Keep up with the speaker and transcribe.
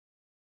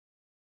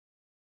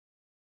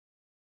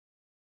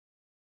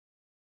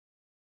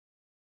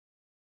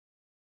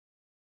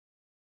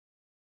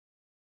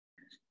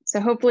So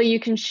hopefully you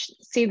can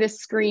see this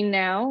screen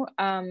now.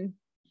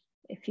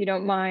 If you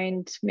don't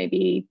mind,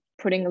 maybe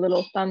putting a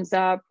little thumbs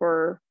up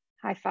or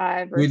high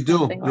five or we do.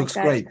 something Looks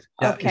like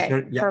that. Great. Yeah,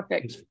 okay, yeah,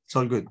 perfect. It's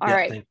all good. All yeah,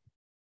 right.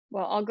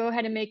 Well, I'll go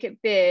ahead and make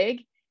it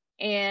big.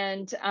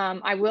 And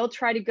I will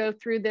try to go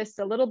through this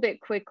a little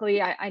bit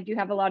quickly. I do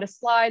have a lot of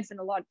slides and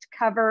a lot to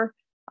cover,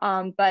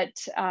 but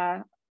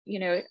you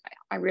know,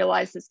 I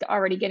realize it's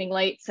already getting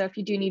late. So if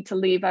you do need to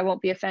leave, I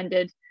won't be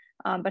offended,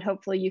 but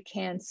hopefully you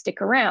can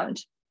stick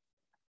around.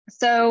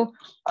 So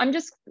I'm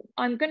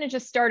going to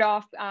just start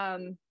off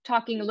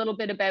talking a little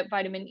bit about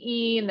vitamin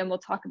E, and then we'll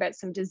talk about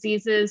some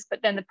diseases.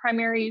 But then the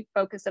primary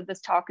focus of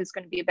this talk is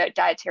going to be about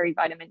dietary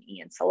vitamin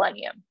E and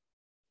selenium.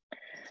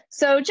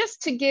 So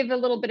just to give a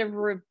little bit of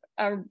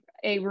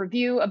a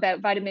review about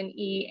vitamin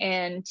E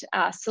and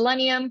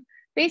selenium,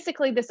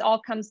 basically this all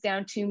comes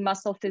down to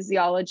muscle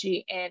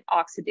physiology and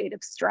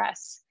oxidative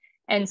stress.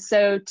 And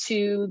so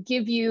to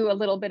give you a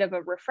little bit of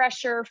a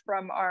refresher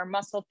from our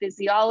muscle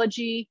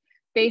physiology,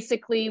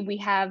 basically we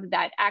have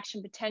that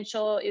action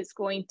potential is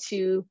going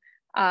to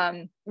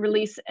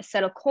release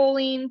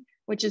acetylcholine,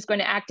 which is going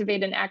to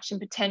activate an action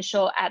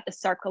potential at the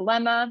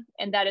sarcolemma,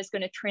 and that is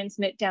going to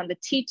transmit down the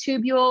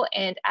T-tubule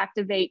and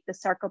activate the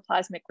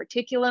sarcoplasmic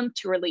reticulum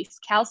to release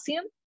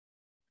calcium.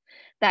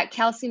 That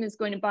calcium is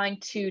going to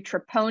bind to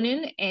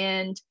troponin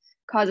and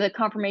cause a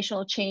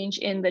conformational change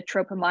in the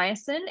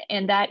tropomyosin,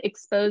 and that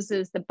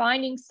exposes the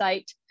binding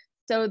site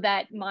so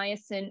that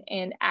myosin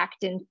and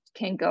actin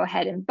can go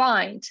ahead and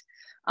bind.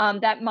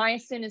 That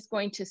myosin is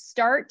going to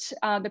start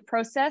the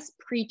process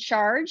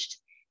pre-charged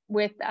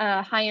with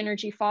high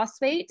energy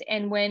phosphate.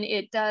 And when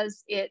it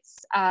does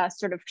its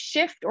sort of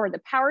shift or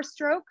the power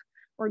stroke,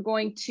 we're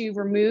going to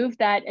remove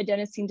that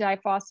adenosine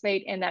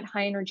diphosphate and that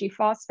high energy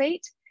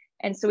phosphate.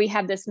 And so we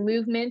have this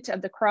movement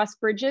of the cross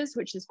bridges,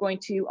 which is going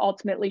to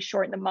ultimately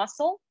shorten the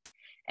muscle.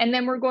 And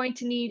then we're going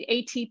to need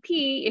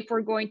ATP if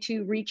we're going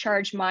to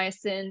recharge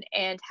myosin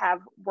and have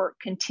work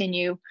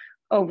continue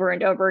over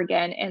and over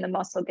again, and the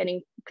muscle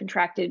getting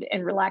contracted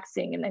and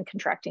relaxing, and then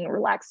contracting and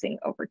relaxing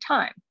over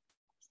time.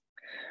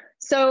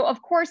 So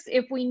of course,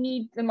 if we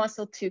need the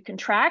muscle to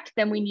contract,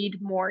 then we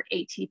need more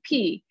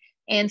ATP.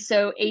 And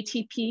so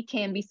ATP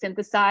can be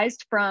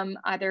synthesized from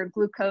either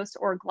glucose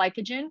or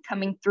glycogen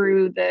coming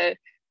through the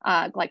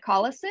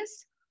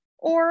glycolysis,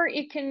 or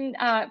it can,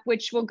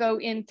 which will go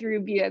in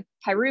through via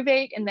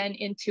pyruvate and then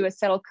into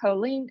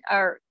acetylcholine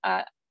or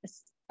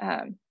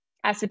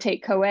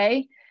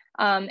acetate-CoA.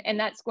 And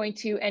that's going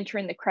to enter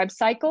in the Krebs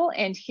cycle.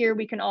 And here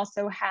we can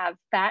also have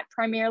fat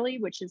primarily,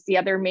 which is the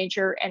other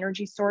major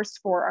energy source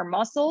for our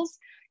muscles,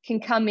 can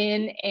come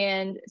in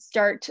and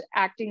start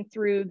acting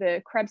through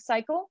the Krebs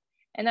cycle.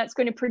 And that's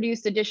going to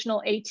produce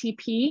additional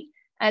ATP,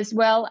 as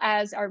well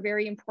as our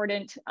very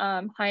important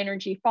high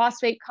energy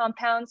phosphate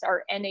compounds,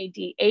 our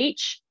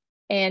NADH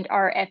and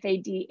our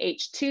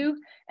FADH2.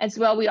 As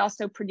well, we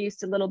also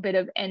produced a little bit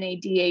of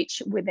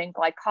NADH within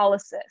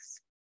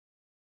glycolysis.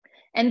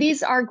 And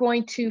these are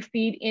going to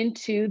feed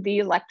into the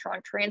electron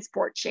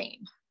transport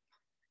chain.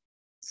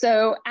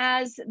 So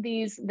as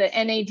the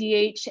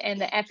NADH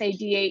and the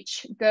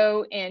FADH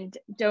go and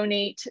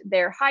donate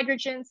their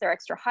hydrogens, their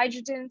extra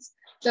hydrogens,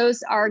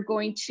 those are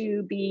going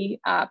to be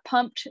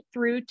pumped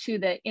through to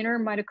the inner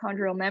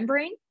mitochondrial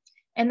membrane.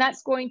 And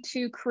that's going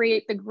to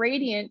create the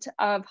gradient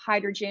of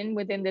hydrogen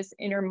within this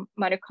inner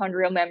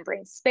mitochondrial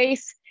membrane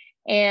space.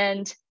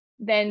 And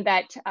then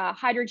that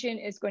hydrogen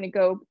is going to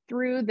go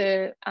through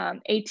the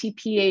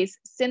ATPase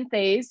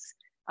synthase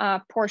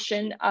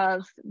portion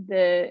of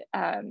the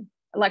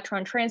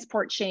electron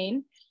transport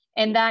chain.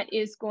 And that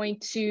is going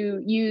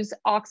to use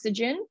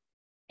oxygen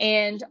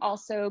and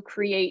also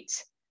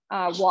create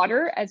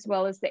water as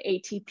well as the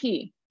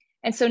ATP.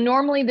 And so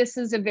normally this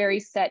is a very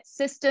set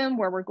system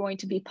where we're going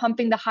to be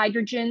pumping the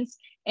hydrogens,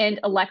 and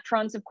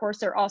electrons, of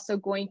course, are also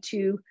going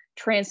to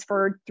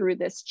transfer through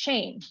this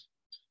chain.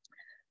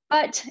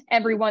 But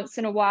every once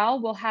in a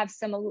while, we'll have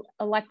some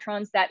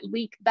electrons that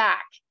leak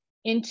back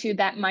into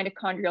that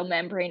mitochondrial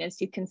membrane, as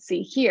you can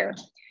see here.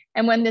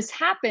 And when this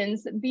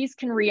happens, these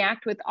can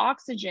react with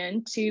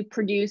oxygen to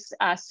produce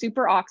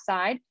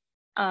superoxide,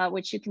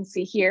 which you can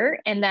see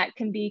here, and that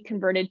can be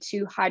converted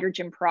to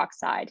hydrogen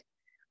peroxide.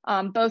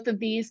 Both of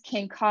these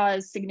can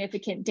cause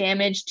significant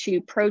damage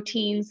to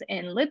proteins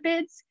and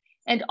lipids,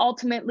 and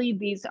ultimately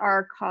these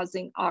are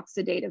causing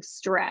oxidative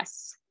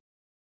stress.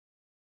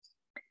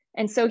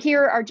 And so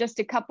here are just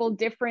a couple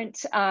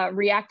different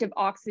reactive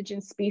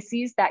oxygen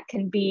species that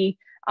can be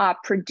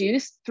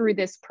produced through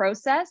this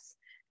process,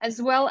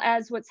 as well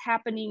as what's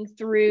happening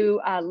through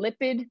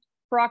lipid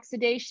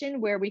peroxidation,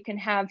 where we can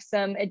have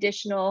some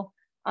additional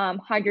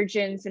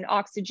hydrogens and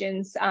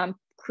oxygens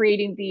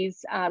creating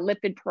these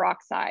lipid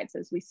peroxides,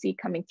 as we see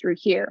coming through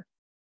here.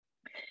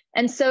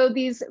 And so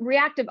these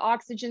reactive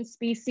oxygen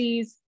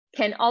species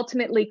can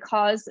ultimately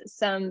cause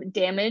some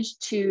damage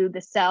to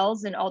the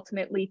cells and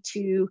ultimately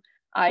to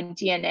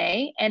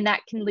DNA, and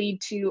that can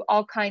lead to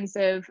all kinds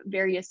of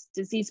various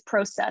disease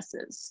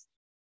processes.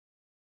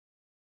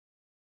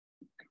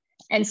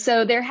 And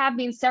so there have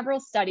been several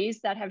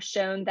studies that have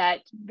shown that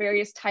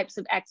various types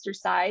of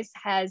exercise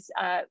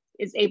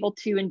is able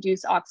to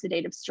induce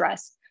oxidative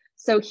stress.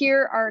 So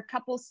here are a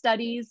couple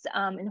studies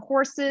in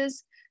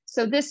horses.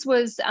 So this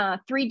was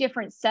 3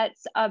 different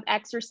sets of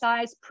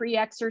exercise: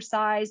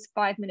 pre-exercise,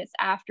 5 minutes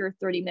after,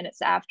 30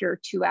 minutes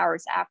after, 2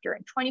 hours after,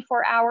 and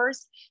 24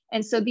 hours.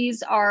 And so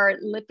these are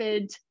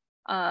lipid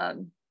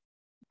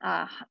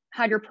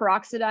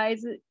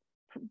hydroperoxides,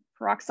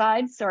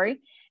 sorry.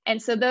 And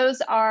so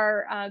those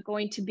are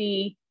going to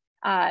be,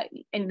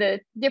 and the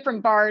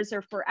different bars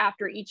are for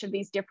after each of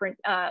these different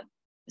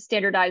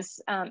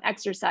standardized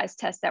exercise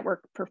tests that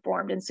were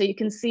performed. And so you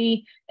can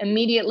see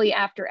immediately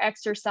after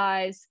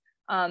exercise,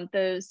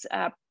 those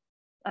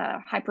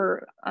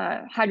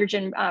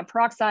hydrogen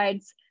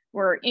peroxides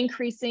were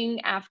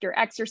increasing after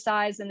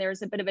exercise, and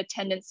there's a bit of a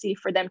tendency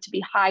for them to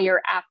be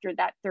higher after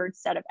that 3rd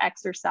set of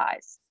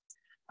exercise.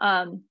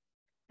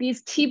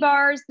 These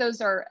T-bars, those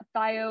are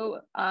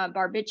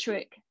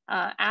thiobarbiturate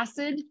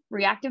acid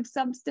reactive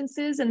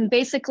substances, and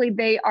basically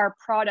they are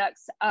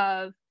products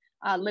of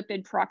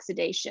lipid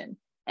peroxidation.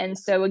 And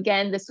so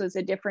again, this was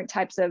a different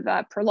types of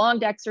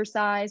prolonged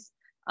exercise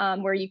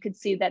where you could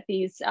see that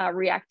these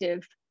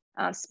reactive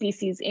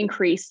species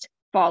increased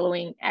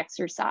following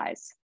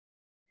exercise.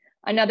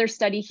 Another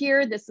study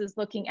here, this is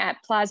looking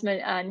at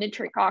plasma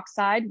nitric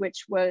oxide,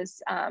 which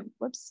was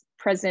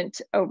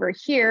present over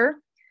here.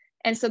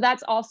 And so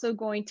that's also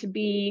going to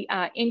be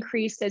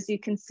increased, as you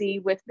can see,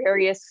 with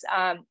various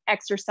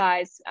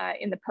exercise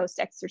in the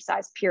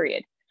post-exercise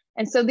period.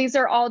 And so these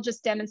are all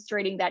just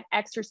demonstrating that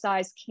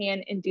exercise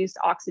can induce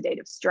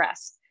oxidative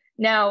stress.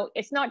 Now,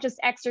 it's not just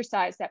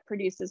exercise that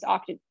produces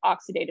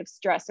oxidative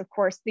stress. Of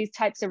course, these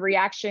types of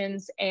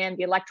reactions and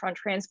the electron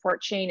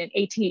transport chain and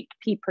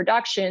ATP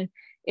production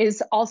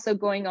is also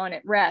going on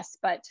at rest.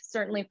 But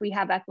certainly if we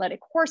have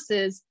athletic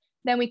horses,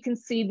 then we can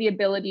see the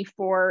ability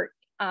for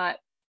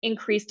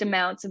increased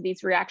amounts of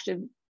these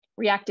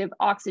reactive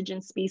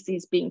oxygen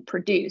species being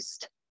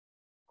produced.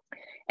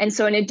 And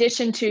so in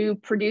addition to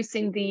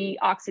producing the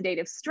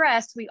oxidative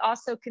stress, we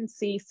also can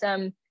see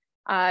some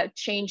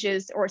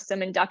changes or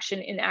some induction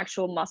in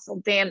actual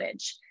muscle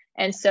damage.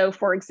 And so,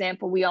 for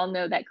example, we all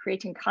know that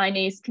creatine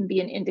kinase can be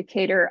an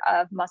indicator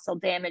of muscle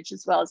damage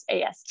as well as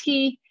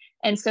AST.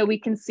 And so we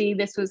can see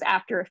this was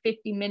after a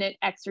 50-minute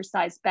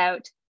exercise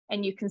bout,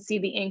 and you can see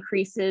the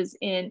increases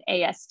in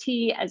AST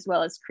as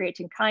well as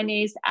creatine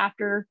kinase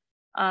after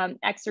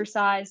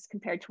exercise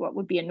compared to what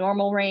would be a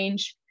normal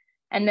range.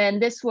 And then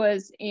this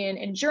was in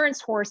endurance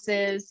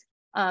horses,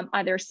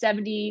 either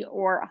 70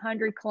 or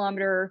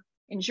 100-kilometer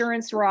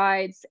endurance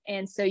rides.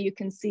 And so you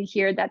can see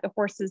here that the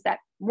horses that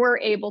were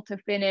able to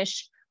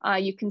finish,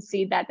 you can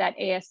see that that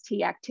AST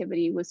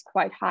activity was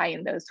quite high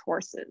in those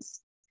horses,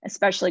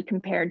 especially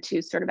compared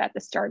to sort of at the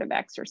start of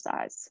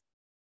exercise.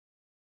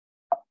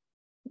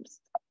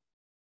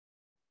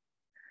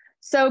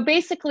 So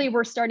basically,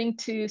 we're starting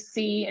to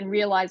see and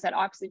realize that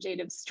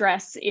oxidative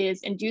stress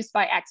is induced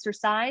by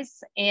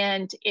exercise,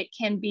 and it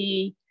can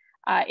be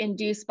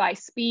induced by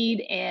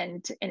speed,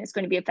 and it's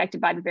going to be affected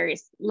by the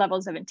various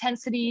levels of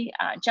intensity,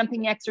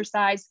 jumping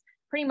exercise.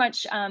 Pretty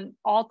much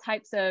all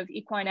types of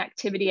equine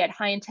activity at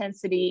high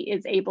intensity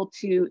is able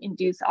to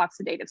induce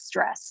oxidative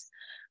stress.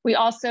 We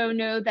also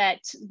know that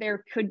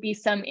there could be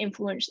some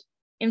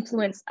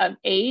influence of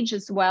age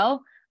as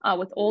well,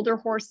 with older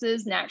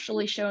horses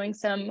naturally showing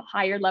some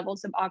higher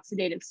levels of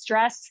oxidative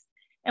stress.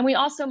 And we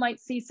also might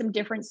see some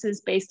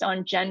differences based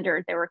on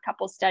gender. There were a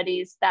couple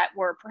studies that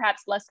were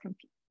perhaps less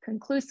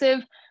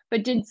conclusive,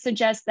 but did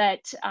suggest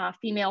that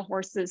female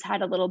horses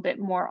had a little bit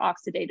more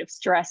oxidative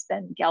stress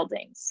than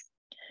geldings.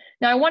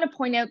 Now, I want to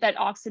point out that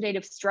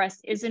oxidative stress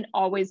isn't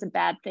always a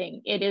bad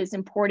thing. It is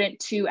important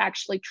to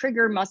actually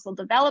trigger muscle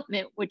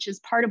development, which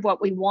is part of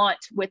what we want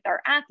with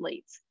our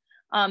athletes.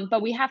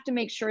 But we have to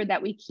make sure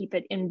that we keep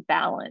it in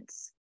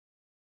balance.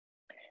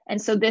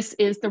 And so this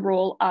is the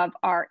role of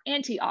our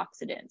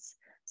antioxidants.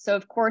 So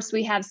of course,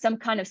 we have some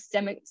kind of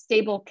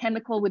stable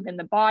chemical within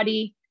the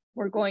body.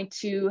 We're going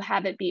to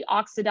have it be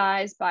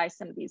oxidized by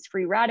some of these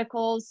free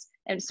radicals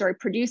and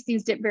produce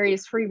these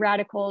various free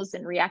radicals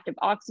and reactive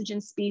oxygen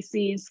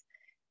species.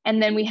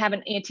 And then we have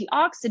an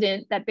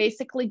antioxidant that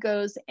basically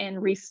goes and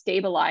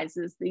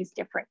restabilizes these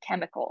different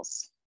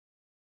chemicals.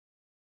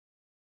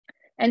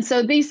 And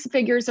so these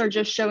figures are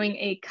just showing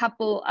a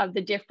couple of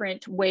the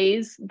different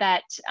ways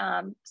that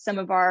some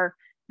of our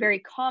very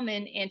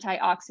common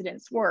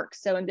antioxidants work.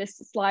 So in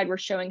this slide, we're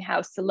showing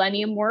how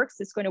selenium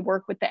works. It's going to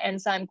work with the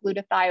enzyme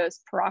glutathione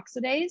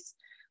peroxidase,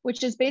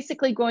 which is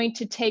basically going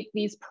to take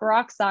these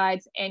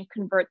peroxides and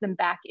convert them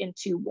back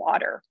into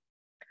water.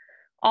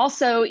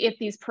 Also, if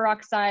these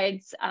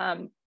peroxides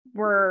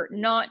were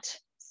not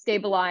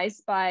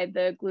stabilized by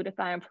the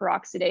glutathione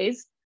peroxidase,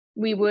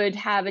 we would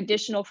have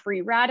additional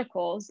free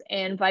radicals,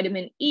 and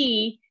vitamin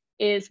E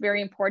is very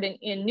important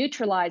in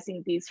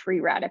neutralizing these free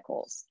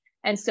radicals.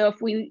 And so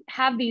if we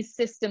have these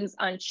systems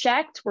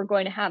unchecked, we're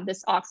going to have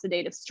this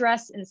oxidative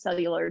stress and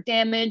cellular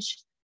damage.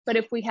 But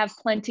if we have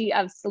plenty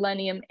of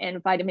selenium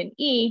and vitamin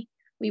E,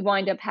 we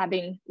wind up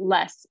having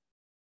less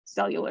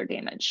cellular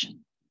damage.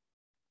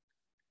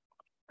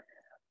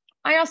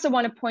 I also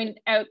want to point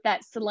out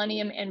that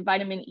selenium and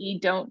vitamin E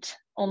don't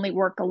only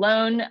work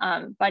alone.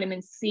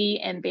 Vitamin C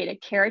and beta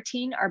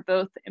carotene are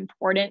both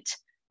important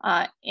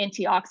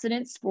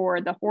antioxidants for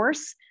the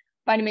horse.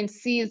 Vitamin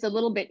C is a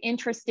little bit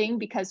interesting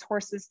because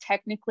horses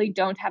technically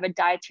don't have a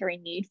dietary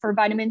need for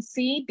vitamin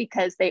C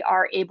because they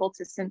are able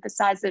to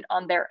synthesize it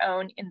on their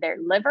own in their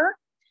liver.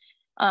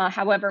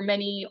 However,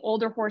 many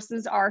older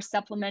horses are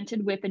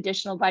supplemented with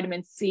additional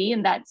vitamin C,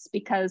 and that's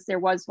because there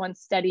was one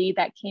study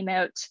that came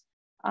out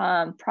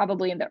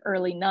probably in the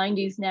early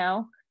 90s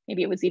now,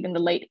 maybe it was even the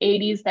late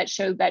 80s, that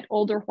showed that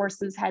older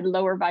horses had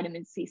lower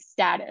vitamin C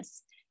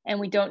status. And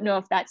we don't know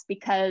if that's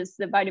because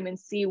the vitamin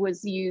C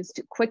was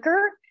used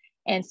quicker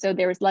and so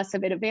there was less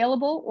of it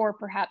available, or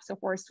perhaps a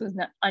horse was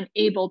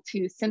unable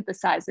to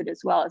synthesize it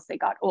as well as they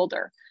got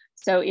older.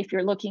 So if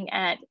you're looking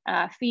at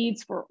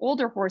feeds for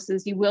older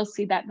horses, you will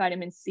see that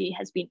vitamin C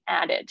has been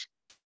added.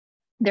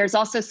 There's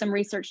also some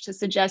research to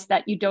suggest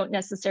that you don't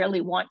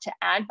necessarily want to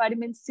add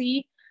vitamin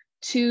C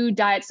to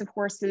diets of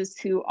horses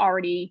who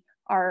already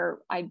are,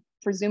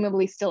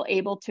 presumably still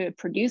able to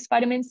produce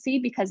vitamin C,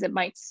 because it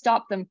might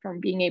stop them from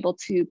being able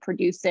to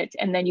produce it,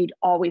 and then you'd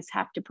always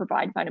have to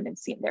provide vitamin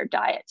C in their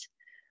diet.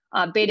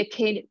 Beta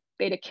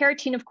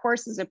carotene, of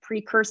course, is a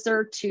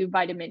precursor to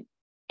vitamin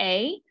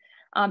A,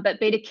 but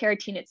beta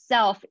carotene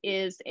itself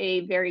is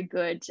a very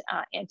good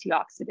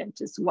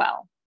antioxidant as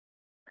well.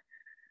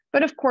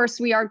 But of course,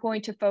 we are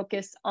going to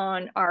focus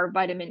on our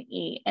vitamin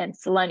E and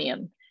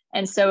selenium.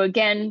 And so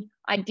again,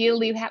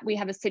 ideally, we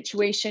have a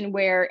situation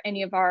where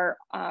any of our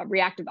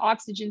reactive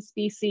oxygen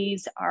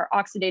species, our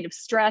oxidative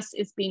stress,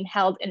 is being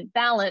held in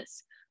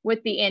balance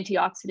with the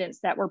antioxidants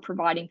that we're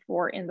providing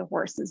for in the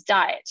horse's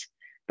diet.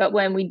 But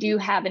when we do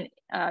have a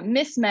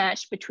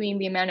mismatch between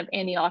the amount of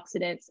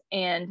antioxidants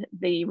and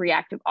the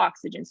reactive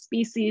oxygen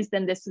species,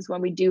 then this is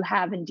when we do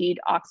have indeed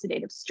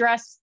oxidative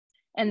stress,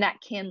 and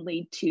that can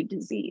lead to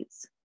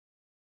disease.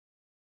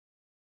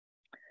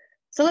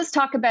 So let's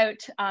talk about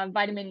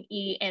vitamin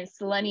E and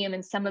selenium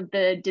and some of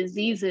the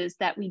diseases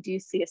that we do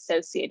see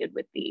associated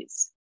with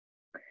these.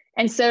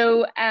 And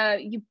so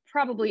you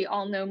probably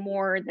all know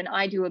more than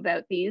I do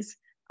about these.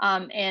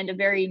 And a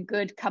very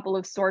good couple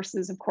of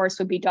sources, of course,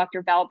 would be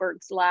Dr.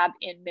 Valberg's lab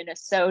in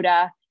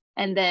Minnesota,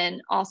 and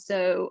then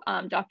also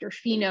Dr.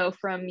 Fino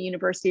from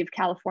University of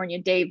California,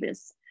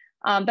 Davis.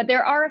 But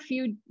there are a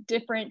few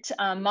different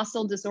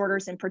muscle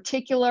disorders in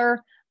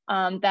particular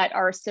that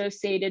are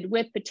associated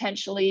with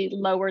potentially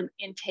lower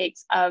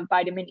intakes of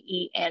vitamin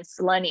E and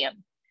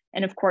selenium.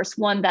 And of course,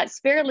 one that's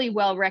fairly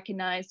well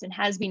recognized and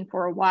has been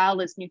for a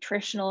while is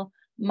nutritional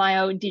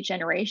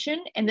myodegeneration,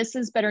 and this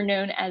is better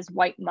known as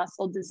white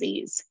muscle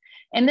disease.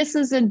 And this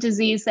is a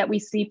disease that we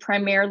see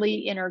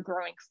primarily in our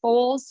growing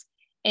foals,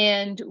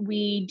 and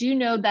we do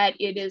know that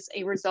it is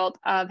a result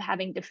of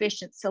having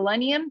deficient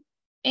selenium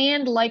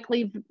and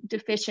likely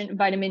deficient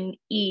vitamin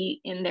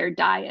E in their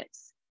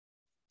diets.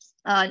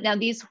 Now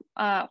these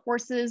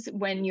horses,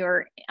 when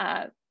you're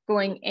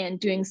going and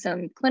doing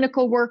some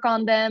clinical work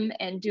on them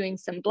and doing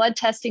some blood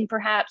testing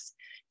perhaps,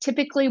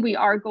 typically we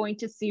are going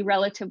to see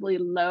relatively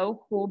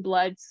low whole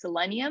blood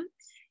selenium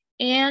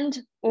and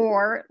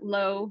or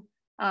low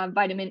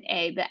vitamin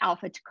A, the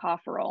alpha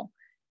tocopherol.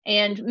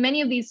 And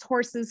many of these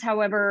horses,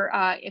 however,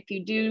 if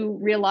you do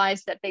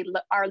realize that they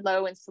are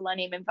low in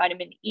selenium and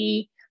vitamin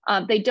E,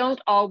 they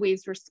don't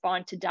always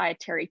respond to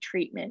dietary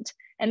treatment.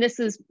 And this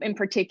is in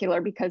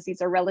particular because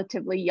these are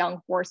relatively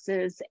young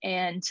horses,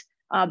 and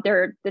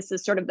this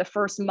is sort of the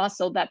first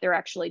muscle that they're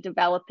actually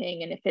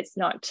developing. And if it's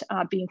not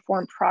being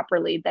formed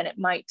properly, then it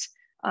might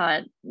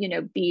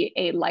be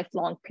a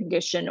lifelong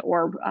condition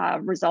or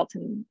result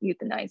in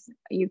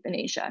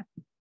euthanasia.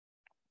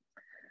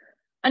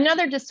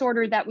 Another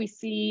disorder that we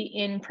see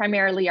in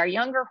primarily our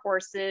younger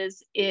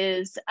horses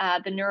is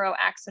the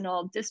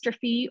neuroaxonal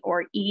dystrophy,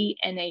 or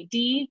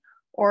ENAD,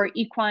 or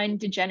equine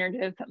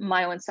degenerative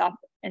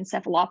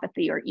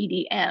myoencephalopathy, or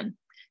EDM.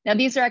 Now,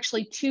 these are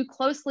actually two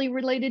closely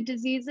related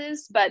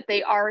diseases, but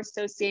they are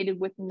associated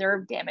with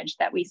nerve damage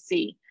that we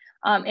see.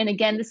 And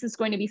again, this is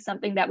going to be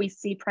something that we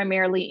see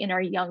primarily in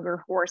our younger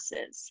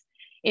horses.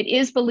 It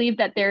is believed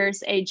that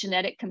there's a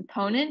genetic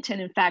component.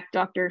 And in fact,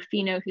 Dr.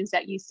 Fino, who's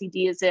at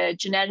UCD, is a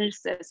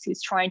geneticist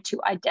who's trying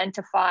to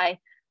identify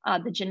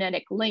the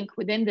genetic link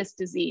within this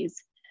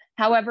disease.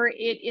 However,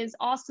 it is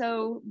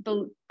also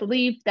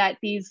believed that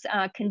these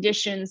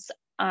conditions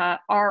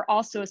are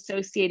also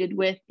associated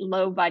with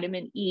low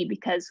vitamin E,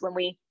 because when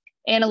we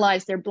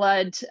analyze their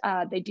blood,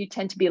 they do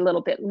tend to be a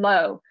little bit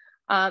low.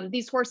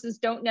 These horses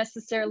don't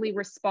necessarily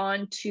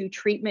respond to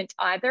treatment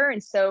either.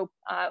 And so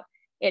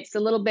it's a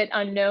little bit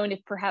unknown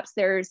if perhaps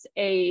there's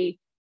a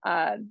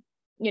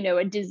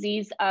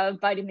disease of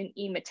vitamin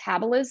E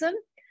metabolism.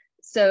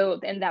 So,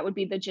 and that would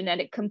be the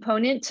genetic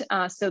component.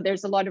 So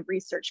there's a lot of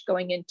research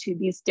going into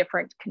these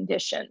different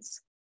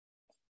conditions.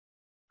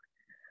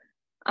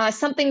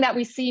 Something that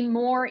we see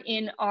more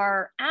in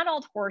our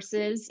adult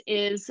horses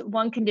is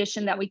one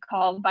condition that we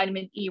call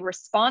vitamin E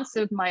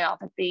responsive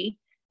myopathy.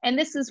 And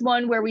this is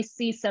one where we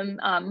see some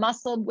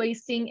muscle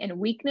wasting and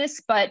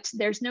weakness, but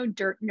there's no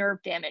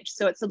nerve damage.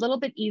 So it's a little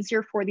bit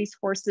easier for these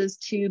horses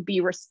to be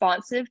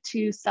responsive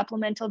to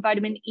supplemental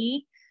vitamin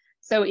E.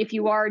 So if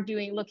you are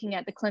looking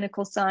at the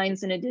clinical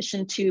signs in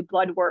addition to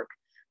blood work,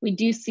 we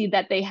do see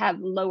that they have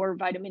lower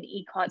vitamin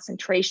E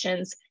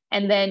concentrations.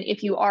 And then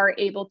if you are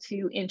able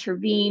to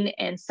intervene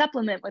and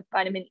supplement with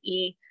vitamin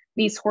E,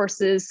 these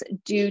horses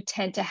do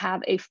tend to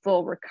have a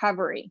full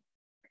recovery.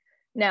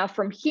 Now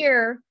from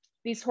here,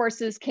 these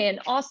horses can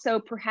also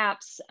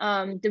perhaps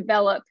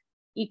develop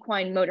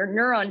equine motor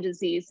neuron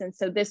disease. And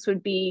so this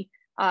would be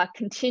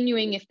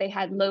continuing if they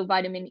had low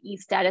vitamin E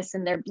status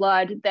in their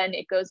blood, then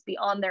it goes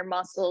beyond their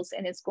muscles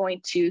and it's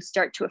going to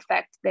start to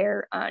affect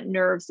their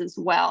nerves as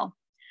well.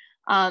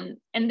 And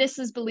this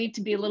is believed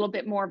to be a little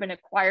bit more of an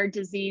acquired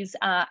disease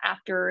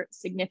after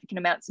significant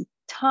amounts of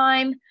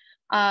time.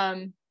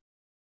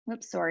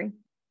 Oops, sorry,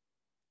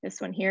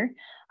 this one here,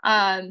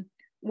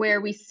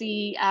 where we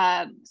see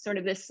sort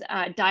of this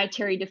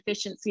dietary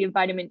deficiency of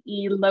vitamin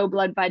E, low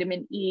blood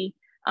vitamin E.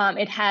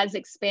 It has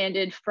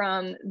expanded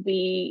from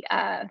the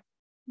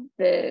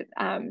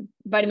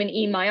vitamin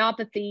E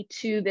myopathy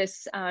to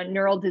this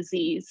neural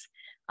disease.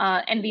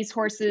 And these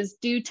horses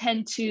do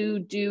tend to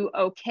do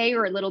okay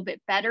or a little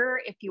bit better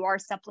if you are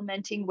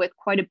supplementing with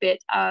quite a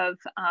bit of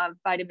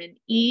vitamin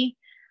E.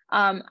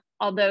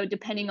 Although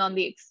depending on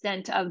the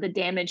extent of the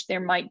damage, there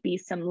might be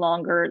some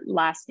longer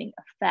lasting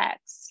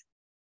effects.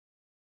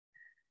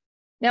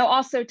 Now,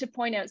 also to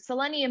point out,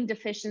 selenium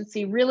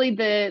deficiency, really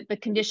the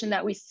condition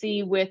that we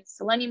see with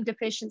selenium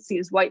deficiency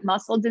is white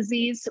muscle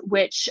disease,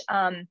 which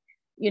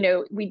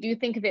we do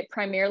think of it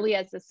primarily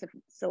as a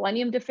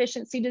selenium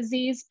deficiency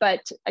disease,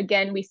 but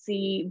again, we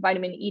see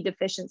vitamin E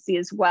deficiency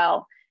as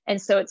well.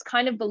 And so it's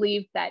kind of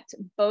believed that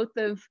both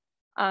of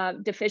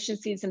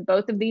deficiencies in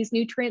both of these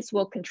nutrients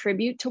will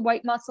contribute to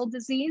white muscle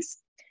disease.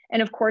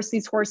 And of course,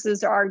 these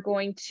horses are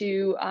going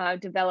to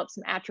develop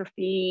some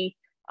atrophy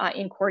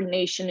in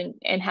coordination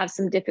and have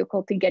some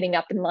difficulty getting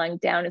up and lying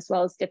down, as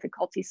well as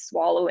difficulty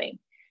swallowing.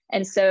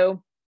 And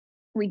so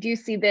we do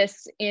see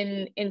this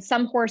in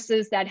some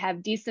horses that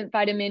have decent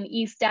vitamin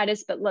E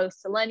status, but low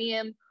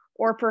selenium,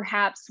 or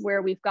perhaps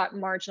where we've got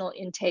marginal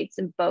intakes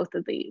in both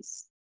of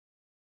these.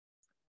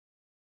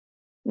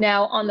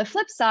 Now, on the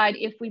flip side,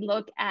 if we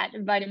look at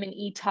vitamin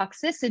E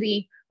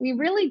toxicity, we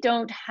really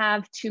don't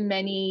have too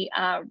many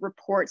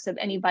reports of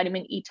any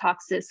vitamin E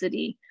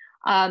toxicity.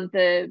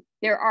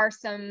 There are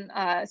some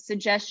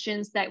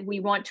suggestions that we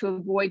want to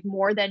avoid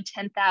more than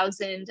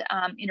 10,000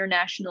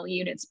 international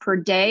units per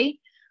day.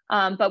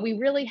 But we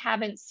really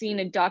haven't seen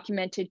a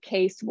documented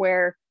case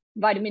where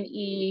vitamin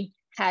E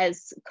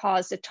has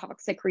caused a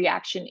toxic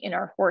reaction in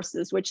our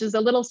horses, which is a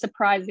little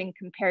surprising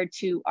compared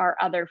to our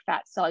other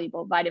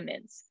fat-soluble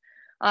vitamins.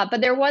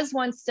 But there was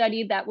one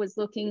study that was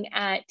looking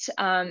at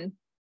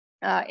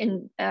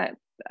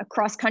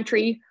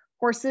cross-country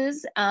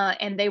horses,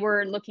 and they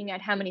were looking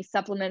at how many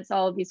supplements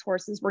all of these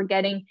horses were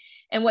getting.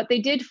 And what they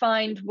did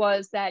find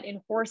was that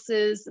in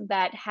horses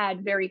that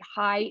had very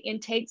high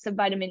intakes of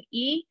vitamin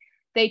E,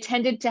 they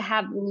tended to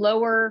have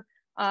lower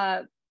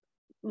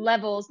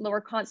levels,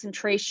 lower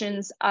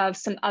concentrations of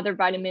some other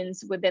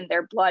vitamins within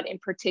their blood, in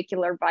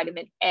particular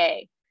vitamin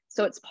A.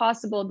 So it's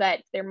possible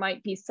that there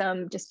might be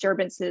some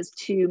disturbances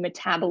to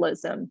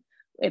metabolism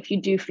if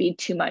you do feed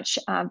too much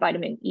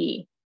vitamin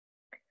E.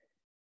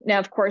 Now,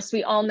 of course,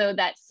 we all know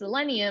that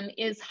selenium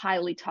is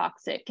highly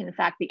toxic. In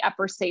fact, the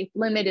upper safe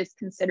limit is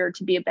considered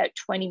to be about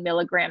 20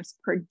 milligrams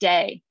per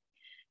day.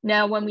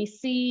 Now, when we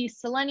see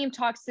selenium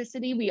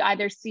toxicity, we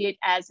either see it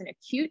as an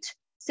acute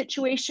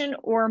situation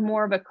or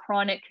more of a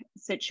chronic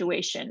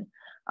situation.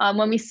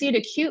 When we see it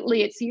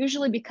acutely, it's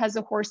usually because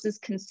a horse has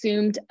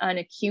consumed an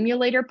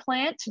accumulator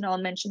plant, and I'll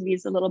mention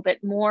these a little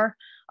bit more.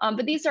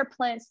 But these are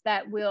plants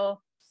that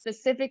will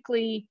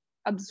specifically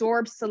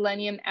absorb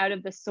selenium out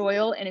of the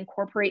soil and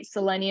incorporate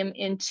selenium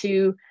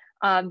into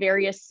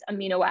various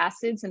amino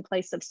acids in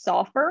place of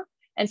sulfur.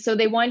 And so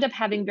they wind up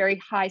having very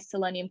high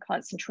selenium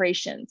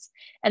concentrations.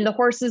 And the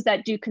horses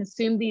that do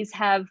consume these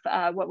have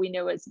what we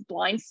know as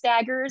blind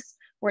staggers,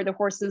 where the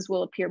horses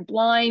will appear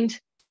blind,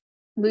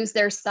 lose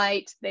their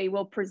sight. They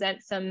will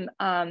present some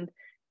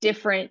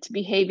different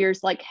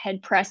behaviors like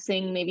head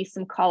pressing, maybe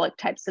some colic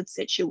types of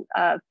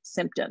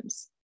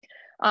symptoms.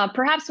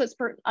 Perhaps what's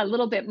a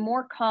little bit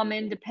more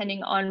common,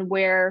 depending on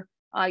where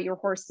your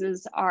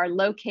horses are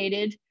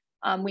located,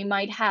 we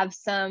might have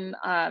some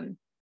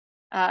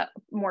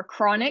more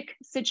chronic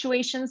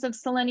situations of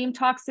selenium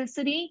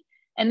toxicity.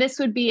 And this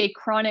would be a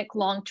chronic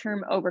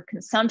long-term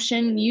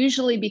overconsumption,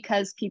 usually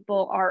because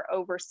people are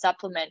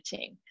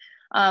over-supplementing.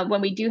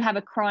 When we do have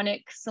a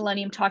chronic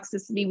selenium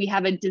toxicity, we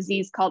have a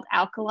disease called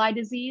alkali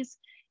disease,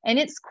 and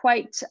it's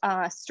quite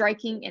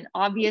striking and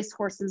obvious.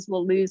 Horses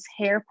will lose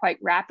hair quite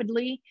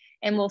rapidly,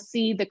 and we'll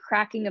see the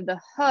cracking of the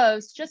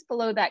hooves just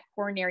below that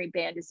coronary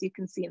band, as you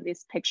can see in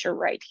this picture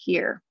right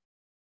here.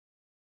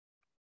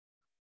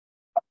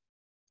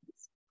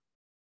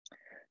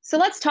 So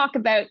let's talk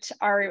about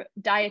our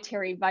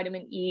dietary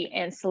vitamin E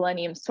and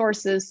selenium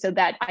sources so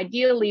that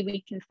ideally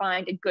we can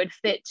find a good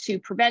fit to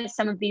prevent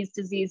some of these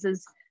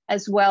diseases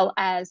as well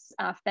as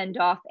fend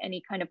off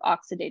any kind of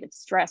oxidative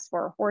stress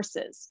for our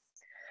horses.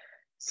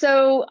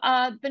 So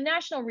the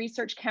National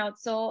Research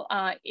Council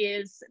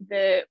is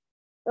the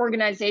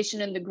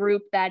organization and the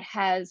group that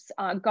has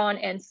gone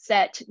and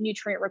set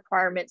nutrient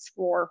requirements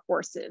for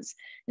horses.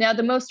 Now,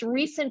 the most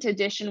recent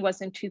edition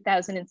was in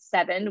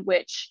 2007,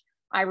 which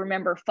I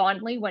remember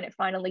fondly when it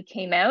finally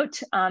came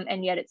out,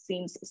 and yet it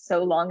seems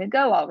so long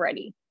ago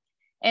already.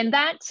 And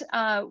that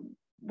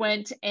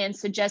went and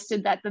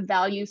suggested that the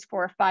values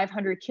for a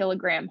 500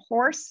 kilogram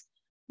horse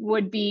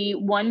would be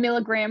 1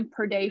 milligram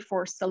per day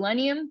for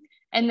selenium,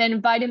 and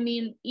then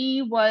vitamin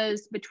E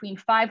was between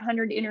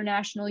 500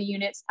 international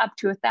units up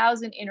to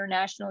 1,000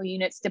 international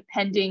units,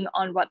 depending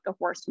on what the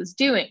horse was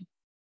doing.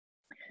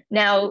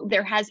 Now,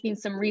 there has been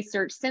some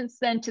research since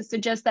then to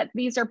suggest that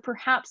these are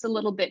perhaps a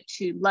little bit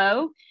too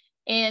low,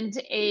 and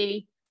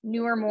a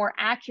newer, more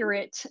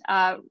accurate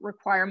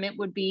requirement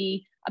would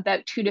be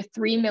about 2 to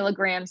 3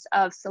 milligrams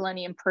of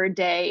selenium per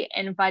day,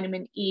 and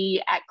vitamin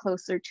E at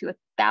closer to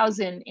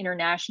 1,000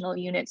 international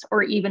units,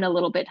 or even a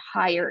little bit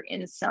higher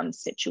in some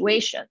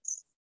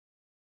situations.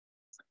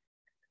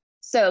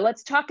 So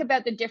let's talk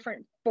about the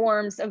different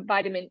forms of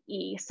vitamin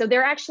E. So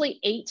there are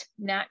actually 8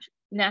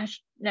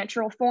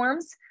 natural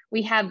forms.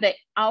 We have the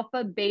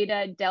alpha,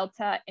 beta,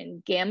 delta,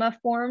 and gamma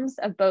forms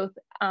of both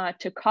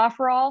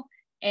tocopherol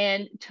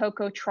and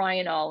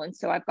tocotrienol. And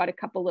so I've got a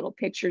couple little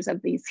pictures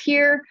of these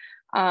here.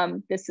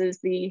 This is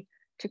the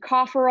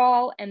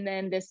tocopherol, and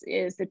then this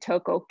is the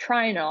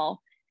tocotrienol.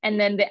 And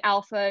then the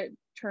alpha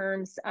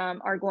terms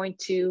are going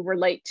to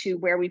relate to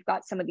where we've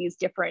got some of these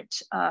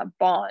different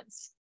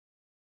bonds.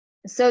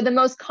 So the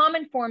most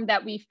common form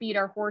that we feed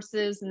our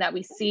horses and that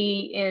we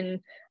see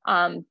in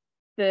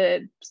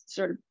the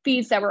sort of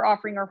feeds that we're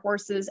offering our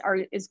horses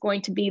is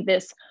going to be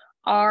this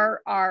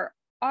RRR,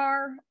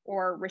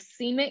 or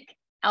racemic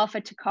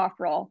alpha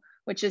tocopherol,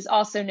 which is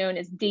also known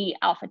as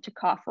D-alpha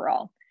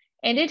tocopherol.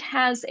 And it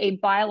has a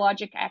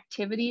biologic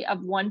activity of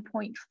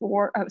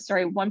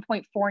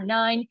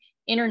 1.49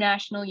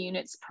 international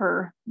units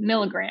per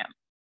milligram.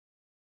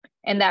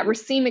 And that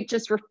racemic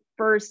just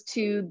refers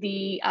to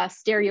the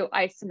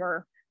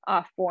stereoisomer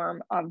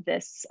form of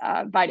this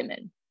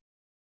vitamin.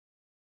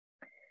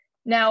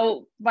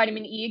 Now,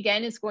 vitamin E,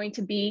 again, is going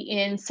to be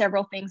in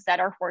several things that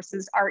our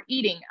horses are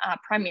eating,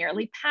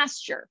 primarily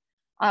pasture.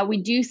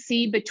 We do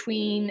see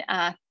between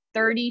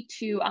 30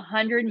 to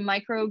 100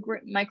 micro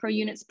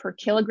units per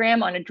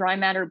kilogram on a dry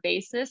matter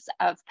basis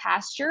of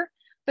pasture,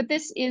 but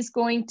this is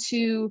going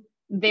to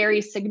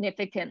vary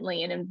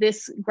significantly. And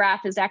this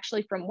graph is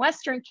actually from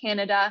Western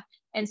Canada.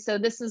 And so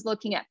this is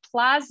looking at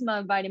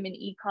plasma vitamin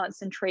E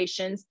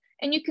concentrations.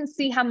 And you can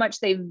see how much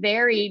they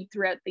varied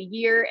throughout the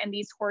year. And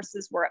these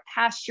horses were at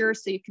pasture.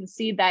 So you can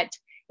see that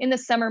in the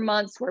summer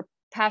months where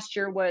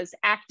pasture was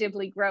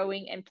actively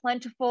growing and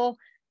plentiful,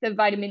 the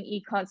vitamin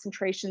E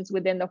concentrations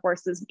within the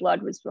horse's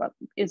blood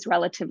is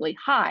relatively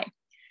high.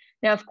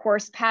 Now, of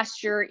course,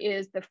 pasture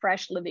is the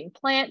fresh living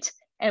plant.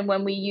 And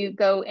when you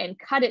go and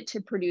cut it to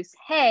produce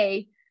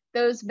hay,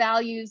 those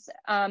values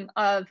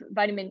of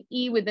vitamin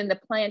E within the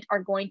plant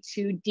are going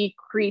to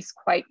decrease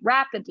quite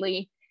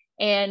rapidly,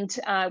 and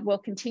will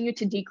continue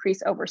to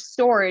decrease over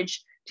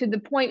storage to the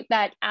point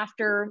that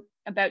after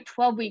about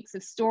 12 weeks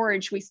of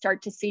storage, we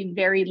start to see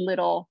very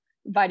little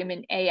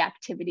vitamin A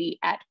activity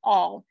at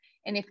all.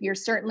 And if you're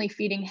certainly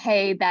feeding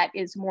hay that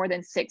is more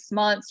than 6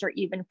 months or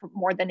even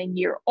more than a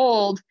year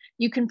old,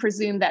 you can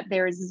presume that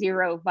there is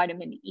zero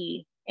vitamin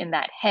E in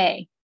that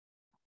hay.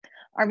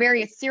 Our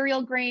various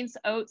cereal grains,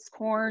 oats,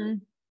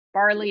 corn,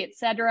 barley,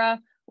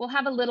 etc., will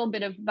have a little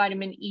bit of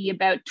vitamin E,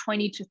 about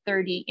 20 to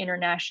 30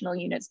 international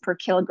units per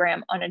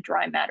kilogram on a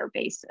dry matter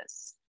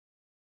basis.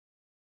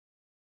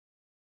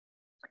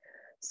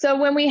 So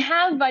when we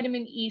have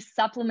vitamin E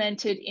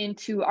supplemented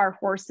into our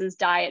horses'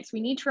 diets,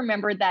 we need to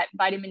remember that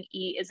vitamin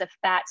E is a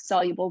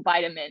fat-soluble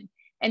vitamin.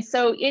 And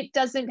so it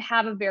doesn't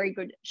have a very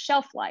good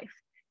shelf life.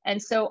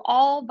 And so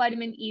all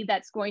vitamin E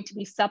that's going to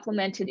be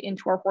supplemented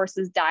into our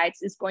horses'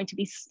 diets is going to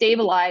be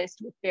stabilized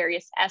with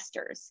various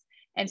esters.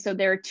 And so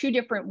there are 2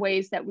 different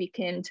ways that we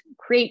can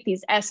create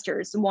these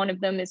esters. One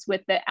of them is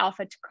with the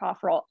alpha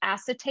tocopherol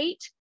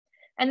acetate.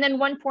 And then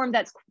one form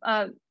that's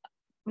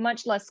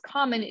much less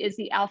common is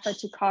the alpha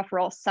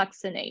tocopherol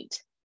succinate.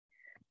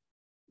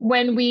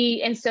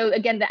 And so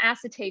again, the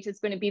acetate is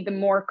going to be the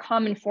more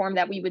common form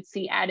that we would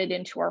see added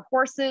into our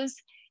horses.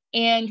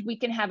 And we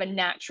can have a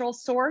natural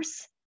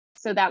source.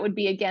 So that would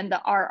be, again,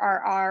 the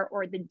RRR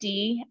or the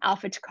D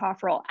alpha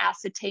tocopherol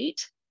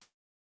acetate.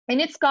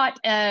 And it's got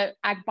a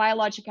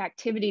biologic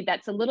activity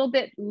that's a little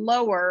bit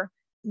lower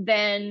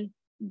than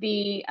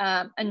the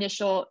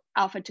initial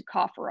alpha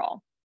tocopherol.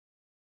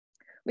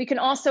 We can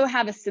also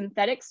have a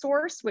synthetic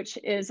source, which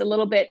is a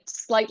little bit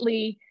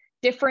slightly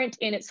different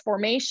in its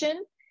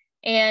formation.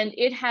 And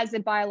it has a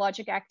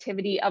biologic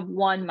activity of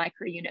 1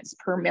 microunits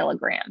per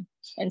milligram.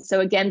 And so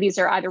again, these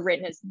are either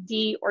written as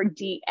D or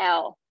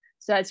DL.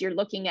 So as you're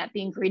looking at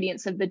the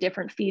ingredients of the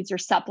different feeds or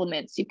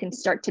supplements, you can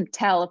start to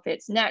tell if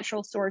it's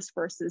natural source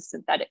versus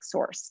synthetic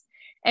source.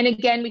 And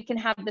again, we can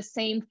have the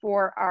same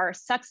for our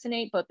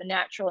succinate, both the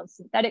natural and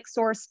synthetic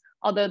source,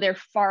 although they're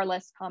far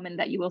less common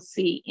that you will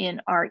see in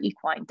our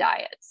equine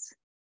diets.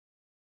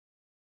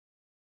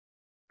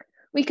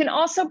 We can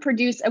also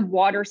produce a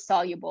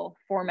water-soluble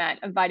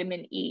format of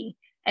vitamin E.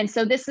 And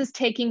so this is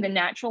taking the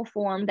natural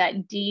form,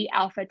 that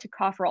D-alpha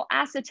tocopherol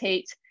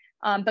acetate,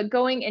 but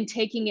going and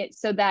taking it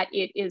so that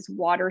it is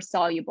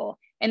water-soluble.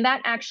 And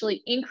that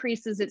actually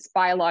increases its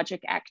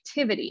biologic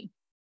activity.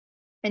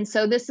 And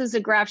so this is a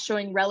graph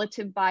showing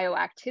relative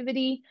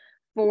bioactivity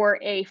for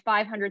a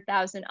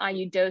 500,000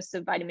 IU dose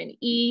of vitamin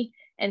E.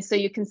 And so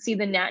you can see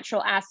the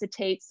natural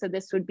acetate. So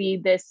this would be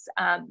this,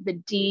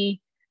 the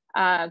D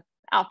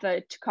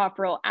alpha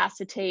tocopherol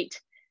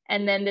acetate.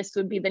 And then this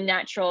would be the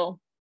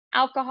natural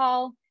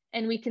alcohol.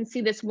 And we can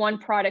see this one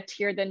product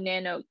here, the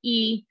Nano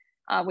E,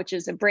 which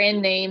is a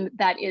brand name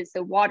that is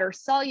the water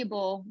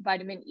soluble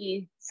vitamin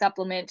E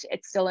supplement.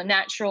 It's still a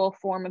natural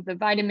form of the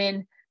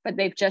vitamin, but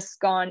they've just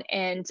gone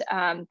and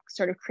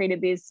sort of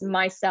created these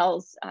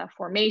micelles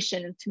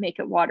formation to make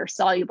it water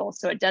soluble.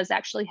 So it does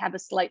actually have a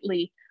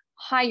slightly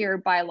higher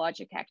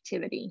biologic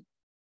activity.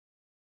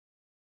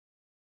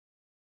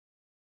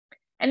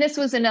 And this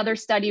was another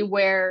study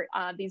where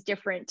these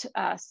different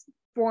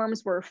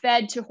forms were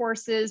fed to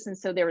horses. And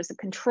so there was a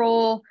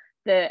control,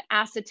 the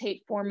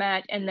acetate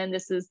format, and then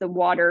this is the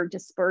water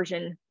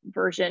dispersion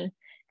version,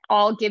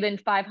 all given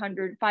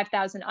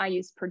 5,000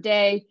 IUs per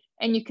day.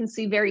 And you can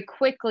see very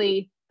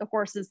quickly the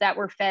horses that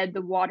were fed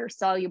the water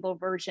soluble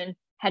version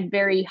had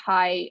very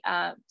high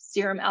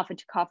serum alpha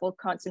tocopherol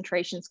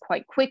concentrations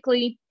quite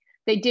quickly.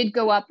 They did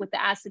go up with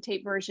the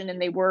acetate version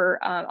and they were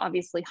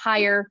obviously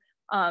higher,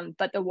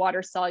 but the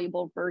water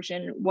soluble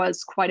version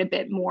was quite a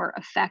bit more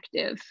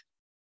effective.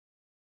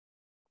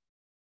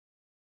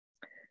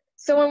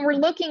 So when we're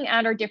looking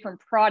at our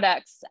different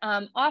products,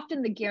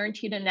 often the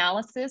guaranteed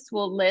analysis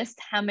will list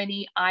how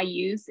many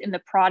IUs in the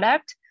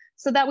product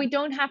so that we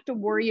don't have to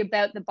worry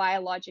about the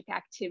biologic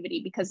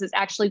activity because it's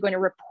actually going to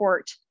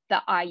report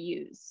the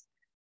IUs.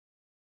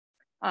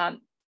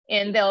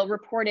 And they'll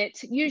report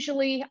it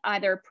usually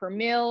either per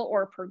mil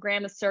or per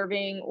gram of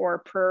serving or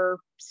per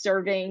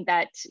serving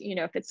that, you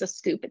know, if it's a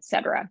scoop, et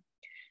cetera.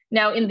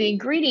 Now in the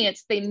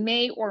ingredients, they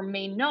may or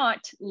may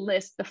not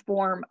list the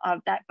form of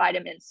that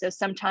vitamin. So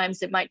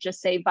sometimes it might just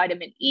say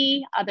vitamin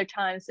E, other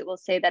times it will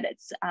say that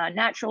it's a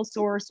natural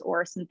source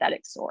or a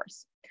synthetic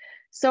source.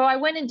 So I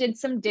went and did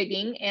some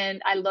digging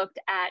and I looked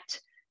at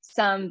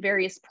some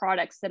various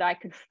products that I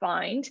could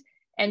find.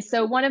 And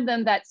so one of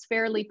them that's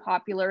fairly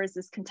popular is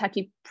this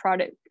Kentucky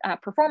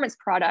Performance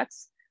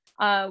Products,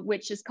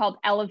 which is called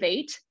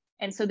Elevate.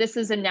 And so this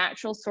is a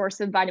natural source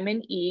of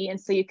vitamin E.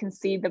 And so you can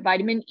see the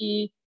vitamin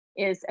E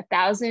is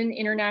 1,000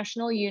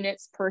 international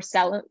units per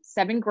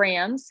 7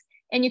 grams.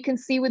 And you can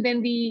see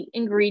within the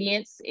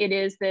ingredients, it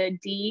is the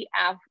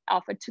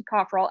D-alpha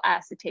tocopherol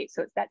acetate.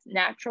 So it's that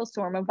natural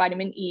form of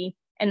vitamin E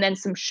and then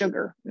some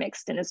sugar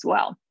mixed in as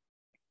well.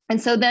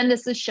 And so then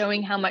this is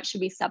showing how much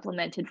should be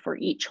supplemented for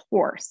each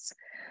horse.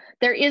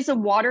 There is a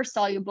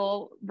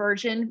water-soluble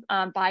version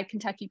by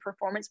Kentucky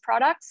Performance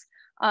Products.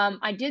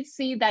 I did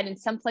see that in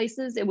some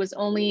places it was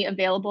only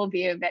available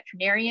via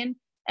veterinarian.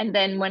 And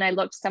then when I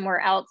looked somewhere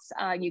else,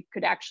 you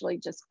could actually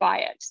just buy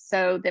it.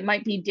 So they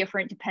might be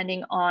different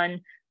depending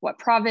on what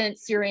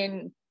province you're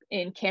in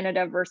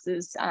Canada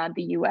versus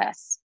the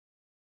US.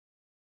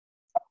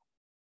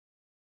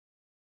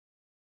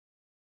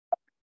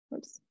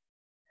 Oops.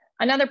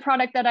 Another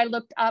product that I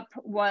looked up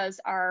was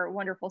our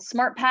wonderful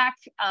Smart Pack,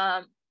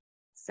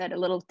 said a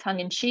little tongue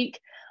in cheek.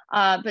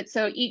 But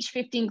so each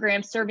 15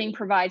 gram serving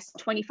provides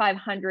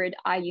 2,500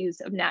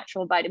 IUs of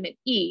natural vitamin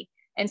E.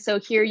 And so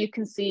here you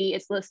can see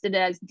it's listed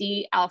as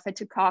D-alpha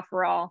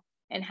tocopherol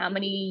and how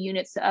many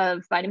units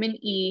of vitamin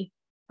E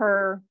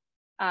per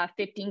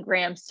 15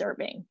 gram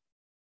serving.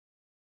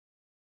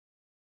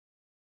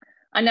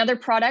 Another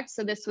product,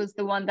 so this was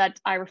the one that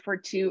I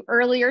referred to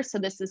earlier. So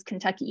this is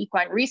Kentucky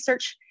Equine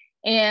Research,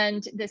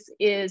 and this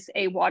is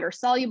a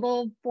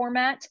water-soluble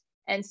format.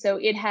 And so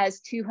it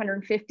has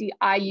 250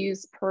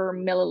 IUs per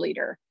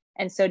milliliter.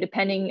 And so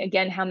depending,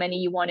 again, how many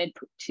you wanted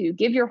to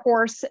give your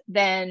horse,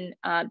 then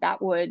that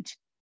would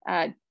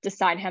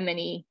decide how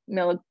many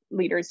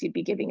milliliters you'd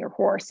be giving your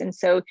horse. And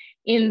so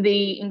in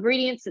the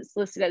ingredients, it's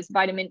listed as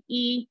vitamin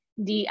E,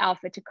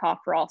 D-alpha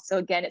tocopherol. So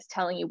again, it's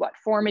telling you what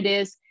form it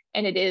is,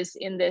 and it is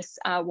in this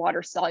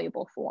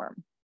water-soluble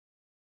form.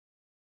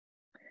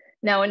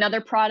 Now, another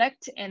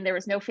product, and there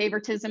was no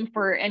favoritism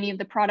for any of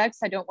the products.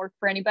 I don't work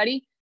for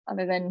anybody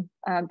other than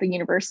the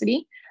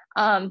university.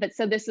 But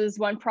so this is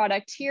one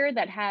product here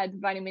that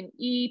had vitamin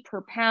E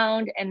per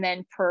pound and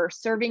then per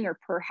serving or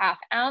per half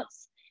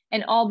ounce.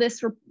 And all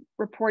this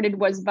reported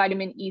was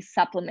vitamin E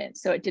supplement.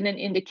 So it didn't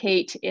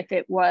indicate if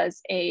it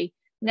was a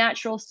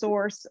natural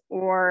source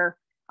or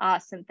a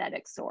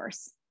synthetic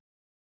source.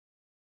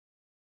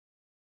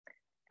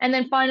 And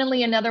then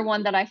finally, another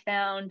one that I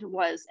found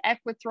was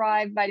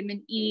Equithrive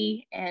vitamin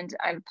E. And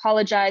I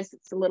apologize,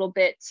 it's a little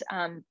bit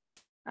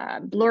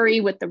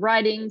blurry with the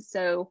writing.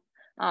 So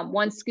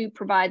one scoop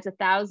provides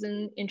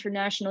 1,000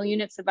 international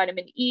units of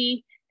vitamin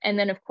E. And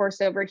then of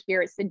course, over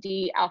here, it's the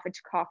D-alpha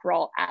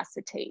tocopherol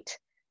acetate.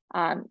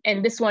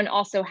 And this one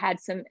also had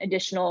some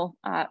additional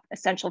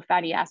essential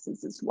fatty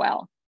acids as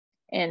well.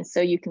 And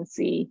so you can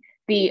see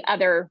the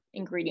other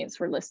ingredients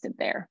were listed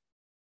there.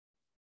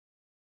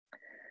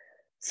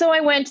 So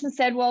I went and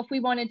said, well, if we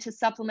wanted to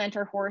supplement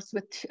our horse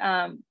with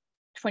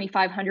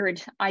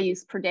 2,500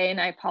 IUs per day, and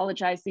I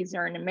apologize, these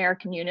are in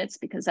American units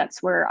because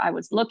that's where I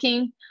was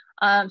looking.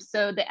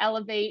 So the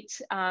Elevate,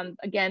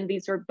 again,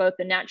 these are both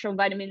the natural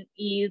vitamin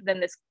E, then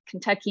this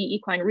Kentucky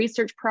Equine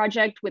Research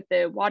Project with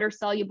the water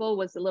soluble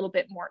was a little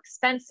bit more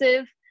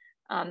expensive.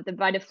 The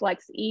VitaFlex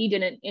E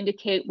didn't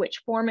indicate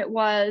which form it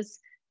was.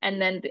 And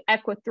then the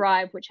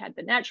EquiThrive, which had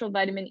the natural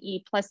vitamin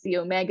E plus the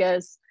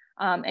omegas.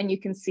 And you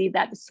can see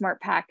that the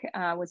Smart Pack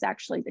was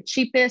actually the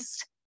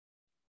cheapest,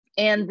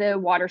 and the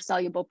water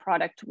soluble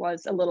product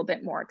was a little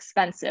bit more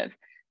expensive.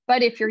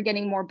 But if you're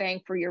getting more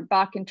bang for your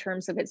buck in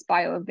terms of its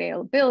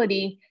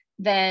bioavailability,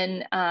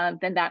 then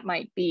that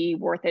might be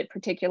worth it,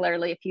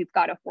 particularly if you've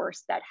got a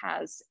horse that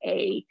has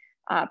a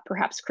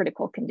perhaps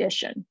critical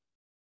condition.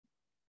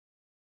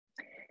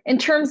 In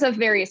terms of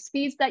various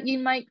feeds that you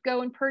might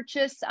go and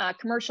purchase,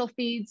 commercial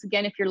feeds,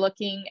 again, if you're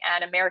looking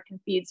at American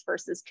feeds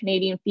versus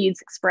Canadian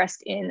feeds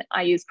expressed in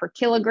IUs per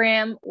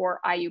kilogram or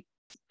IU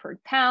per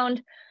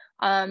pound,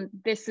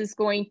 this is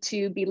going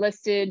to be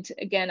listed,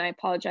 again, I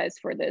apologize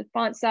for the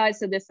font size.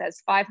 So this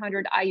has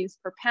 500 IUs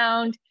per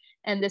pound,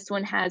 and this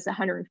one has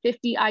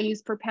 150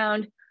 IUs per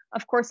pound.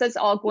 Of course, that's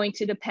all going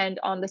to depend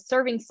on the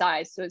serving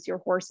size. So is your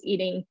horse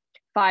eating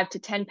 5 to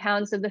 10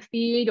 pounds of the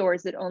feed, or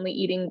is it only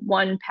eating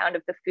 1 pound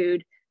of the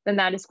food? Then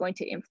that is going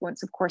to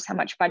influence, of course, how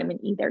much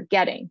vitamin E they're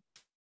getting.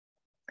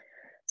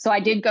 So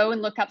I did go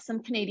and look up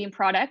some Canadian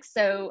products.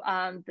 So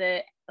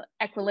the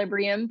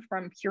Equilibrium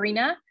from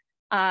Purina,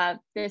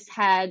 this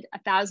had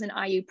 1,000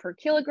 IU per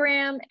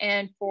kilogram.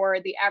 And for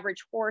the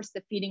average horse,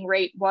 the feeding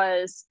rate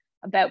was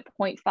about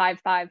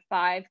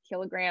 0.555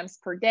 kilograms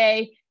per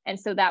day. And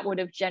so that would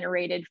have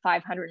generated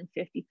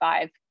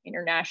 555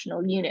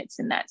 international units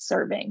in that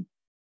serving.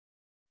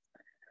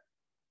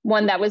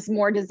 One that was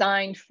more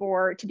designed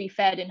to be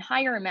fed in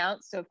higher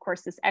amounts. So of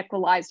course, this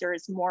equalizer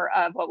is more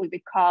of what we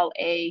would call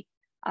a,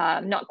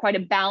 not quite a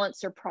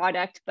balancer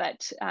product,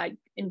 but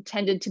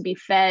intended to be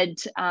fed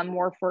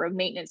more for a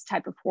maintenance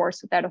type of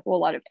horse without a whole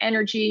lot of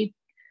energy.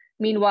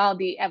 Meanwhile,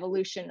 the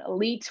Evolution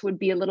Elite would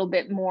be a little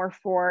bit more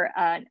for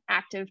an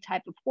active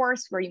type of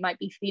horse where you might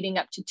be feeding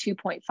up to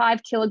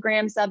 2.5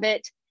 kilograms of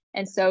it.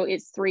 And so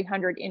it's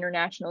 300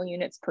 international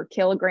units per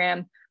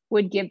kilogram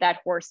would give that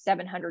horse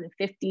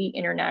 750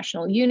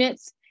 international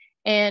units.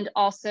 And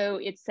also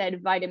it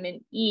said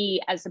vitamin E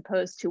as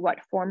opposed to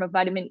what form of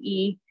vitamin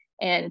E.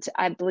 And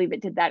I believe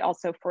it did that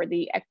also for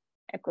the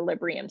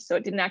Equilibrium. So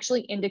it didn't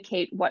actually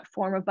indicate what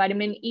form of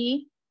vitamin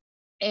E.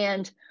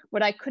 And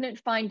what I couldn't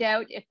find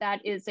out if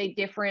that is a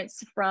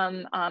difference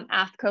from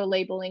AFCO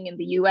labeling in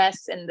the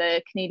US and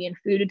the Canadian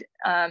food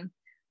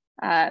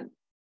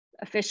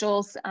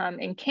officials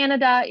in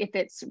Canada, if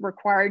it's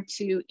required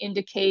to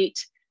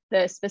indicate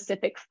the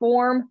specific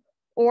form,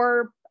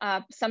 or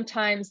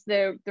sometimes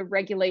the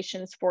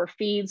regulations for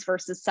feeds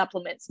versus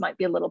supplements might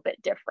be a little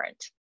bit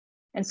different.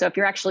 And so if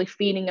you're actually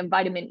feeding a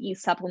vitamin E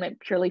supplement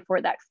purely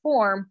for that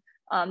form,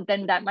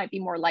 then that might be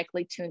more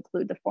likely to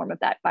include the form of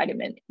that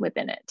vitamin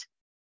within it.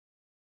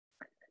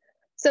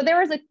 So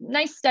there was a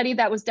nice study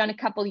that was done a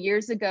couple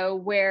years ago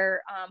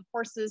where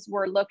horses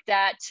were looked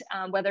at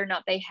whether or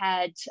not they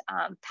had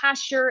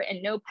pasture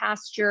and no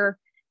pasture,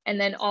 and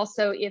then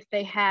also if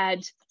they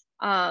had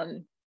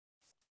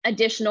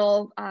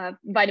additional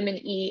vitamin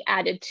E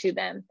added to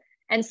them.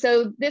 And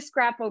so this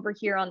graph over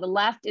here on the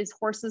left is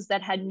horses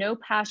that had no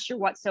pasture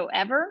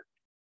whatsoever.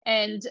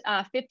 And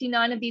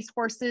 59 of these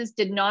horses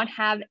did not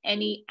have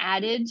any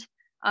added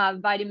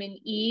vitamin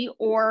E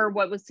or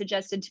what was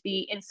suggested to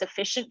be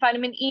insufficient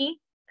vitamin E.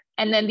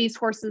 And then these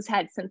horses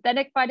had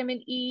synthetic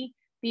vitamin E.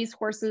 These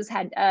horses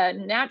had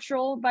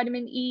natural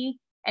vitamin E.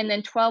 And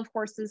then 12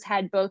 horses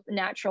had both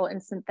natural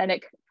and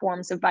synthetic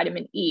forms of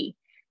vitamin E.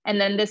 And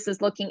then this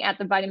is looking at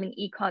the vitamin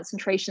E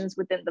concentrations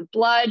within the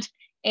blood.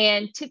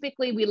 And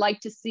typically we like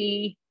to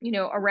see,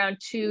 around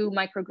 2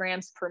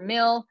 micrograms per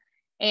mil.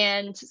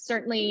 And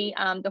certainly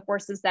the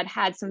horses that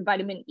had some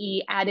vitamin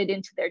E added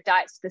into their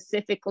diet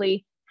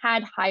specifically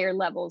had higher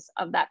levels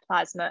of that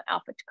plasma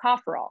alpha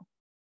tocopherol.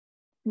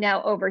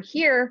 Now over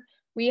here,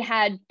 we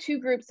had 2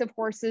 groups of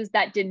horses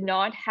that did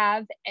not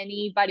have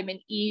any vitamin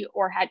E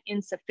or had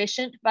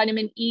insufficient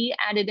vitamin E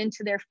added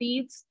into their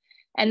feeds.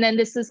 And then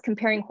this is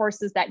comparing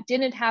horses that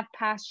didn't have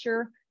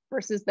pasture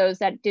versus those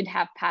that did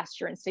have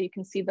pasture. And so you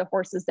can see the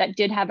horses that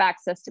did have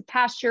access to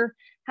pasture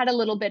had a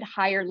little bit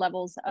higher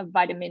levels of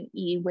vitamin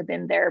E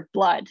within their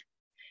blood.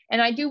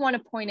 And I do want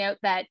to point out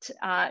that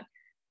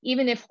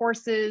even if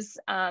horses,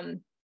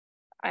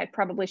 I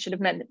probably should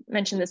have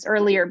mentioned this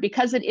earlier,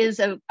 because it is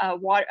a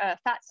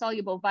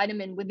fat-soluble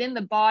vitamin within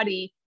the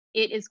body,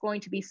 it is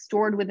going to be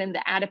stored within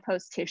the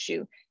adipose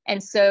tissue.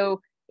 And so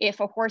if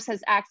a horse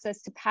has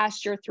access to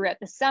pasture throughout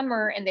the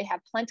summer and they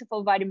have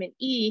plentiful vitamin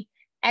E,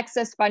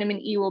 excess vitamin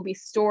E will be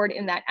stored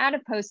in that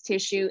adipose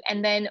tissue.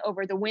 And then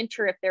over the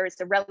winter, if there is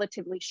a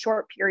relatively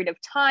short period of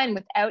time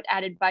without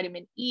added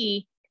vitamin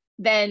E,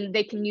 then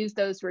they can use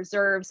those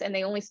reserves, and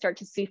they only start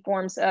to see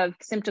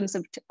symptoms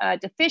of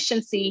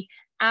deficiency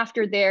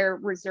after their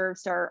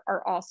reserves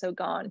are also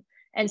gone.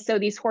 And so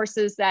these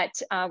horses that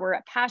were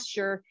at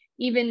pasture,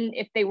 even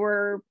if they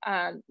were,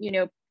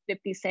 if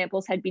these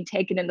samples had been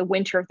taken in the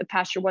winter, if the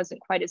pasture wasn't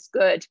quite as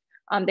good,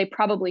 they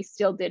probably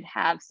still did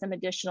have some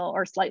additional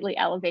or slightly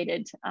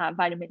elevated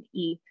vitamin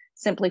E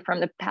simply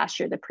from the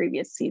pasture the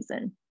previous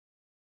season.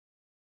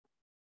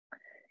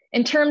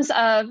 In terms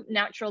of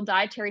natural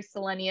dietary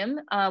selenium,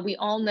 we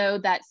all know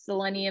that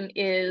selenium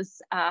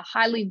is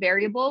highly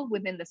variable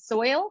within the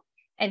soil.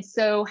 And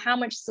so how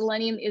much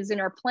selenium is in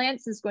our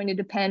plants is going to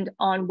depend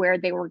on where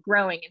they were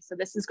growing. And so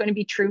this is going to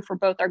be true for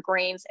both our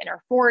grains and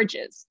our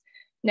forages.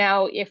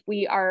 Now, if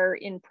we are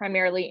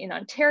primarily in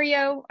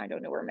Ontario, I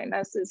don't know where my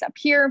mouse is up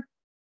here,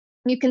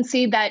 you can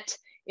see that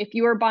if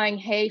you are buying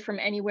hay from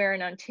anywhere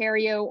in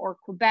Ontario or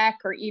Quebec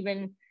or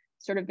even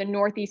sort of the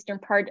northeastern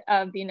part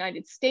of the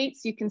United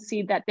States, you can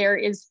see that there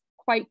is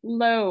quite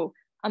low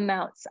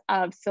amounts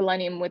of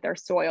selenium with our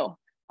soil.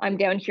 I'm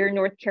down here in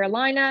North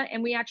Carolina,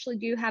 and we actually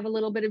do have a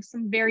little bit of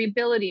some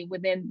variability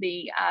within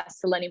the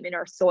selenium in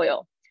our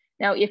soil.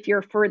 Now, if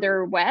you're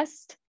further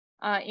west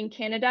in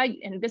Canada,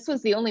 and this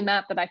was the only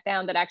map that I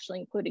found that actually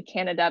included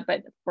Canada, but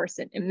of course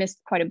it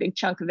missed quite a big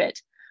chunk of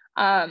it.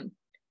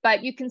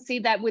 But you can see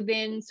that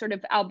within sort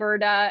of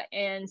Alberta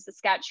and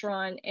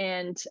Saskatchewan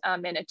and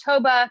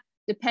Manitoba,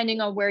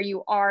 depending on where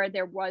you are,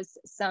 there was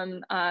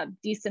some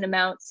decent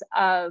amounts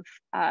of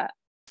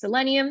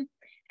selenium.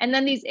 And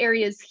then these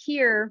areas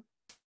here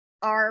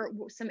are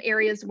some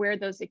areas where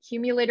those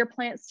accumulator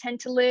plants tend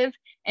to live.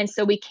 And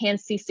so we can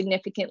see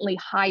significantly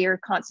higher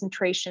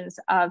concentrations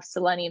of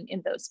selenium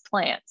in those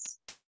plants.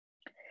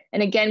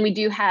 And again, we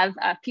do have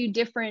a few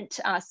different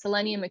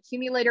selenium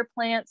accumulator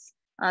plants.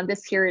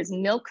 This here is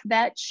milk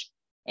vetch.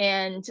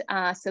 And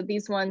so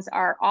these ones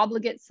are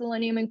obligate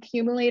selenium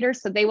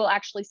accumulators. So they will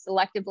actually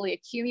selectively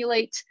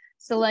accumulate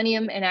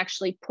selenium and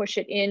actually push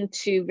it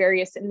into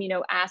various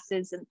amino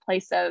acids in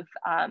place of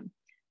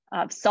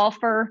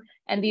sulfur.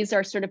 And these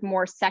are sort of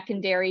more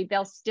secondary.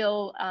 They'll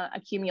still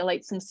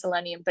accumulate some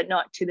selenium, but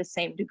not to the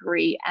same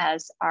degree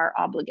as our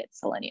obligate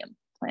selenium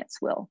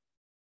plants will.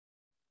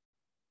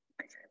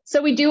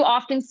 So we do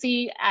often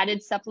see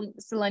added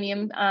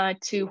selenium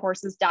to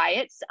horses'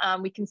 diets.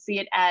 We can see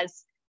it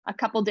as a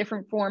couple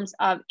different forms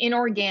of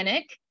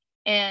inorganic.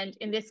 And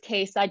in this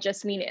case, I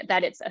just mean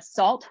that it's a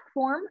salt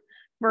form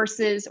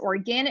versus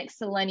organic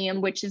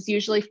selenium, which is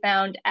usually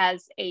found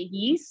as a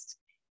yeast,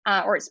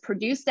 or it's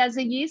produced as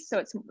a yeast. So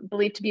it's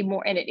believed to be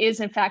more, and it is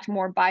in fact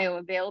more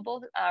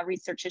bioavailable.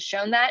 Research has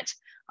shown that.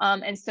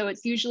 And so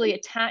it's usually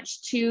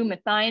attached to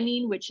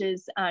methionine, which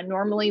is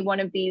normally one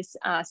of these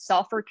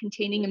sulfur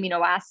containing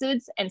amino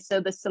acids. And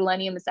so the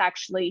selenium is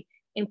actually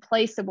in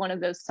place of one of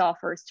those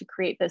sulfurs to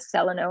create the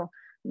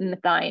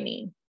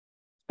selenomethionine.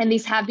 And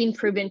these have been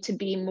proven to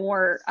be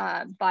more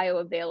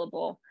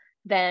bioavailable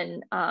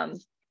than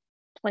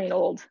plain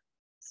old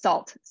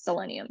salt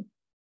selenium.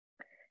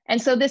 And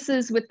so this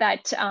is with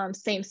that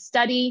same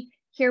study.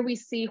 Here we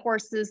see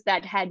horses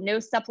that had no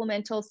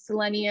supplemental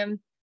selenium,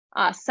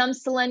 some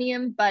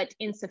selenium, but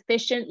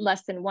insufficient,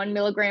 less than 1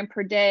 milligram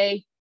per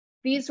day.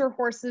 These were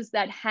horses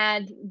that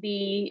had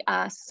the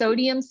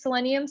sodium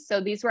selenium.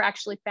 So these were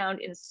actually found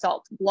in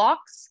salt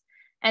blocks.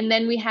 And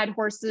then we had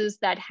horses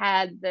that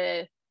had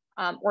the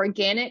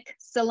organic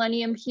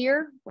selenium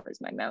here.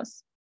 Where's my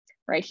mouse?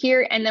 Right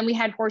here. And then we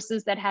had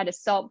horses that had a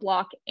salt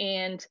block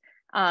and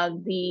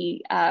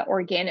the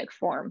organic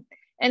form.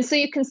 And so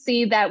you can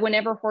see that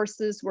whenever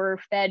horses were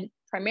fed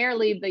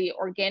primarily the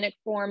organic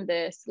form,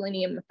 the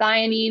selenium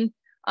methionine,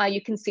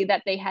 you can see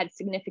that they had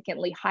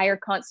significantly higher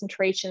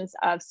concentrations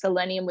of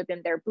selenium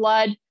within their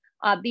blood.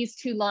 These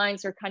two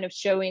lines are kind of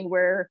showing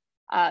where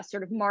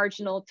sort of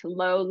marginal to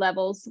low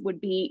levels would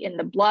be in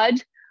the blood.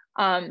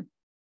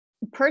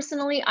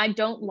 Personally, I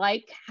don't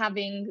like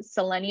having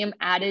selenium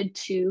added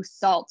to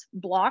salt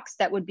blocks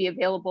that would be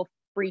available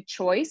free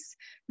choice,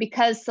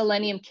 because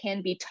selenium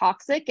can be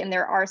toxic, and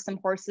there are some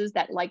horses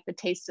that like the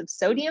taste of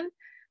sodium.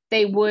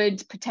 They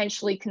would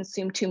potentially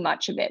consume too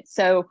much of it.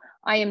 So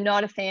I am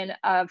not a fan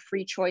of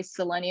free choice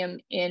selenium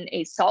in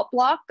a salt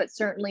block, but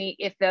certainly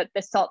if the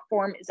salt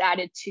form is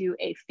added to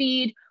a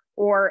feed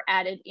or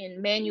added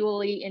in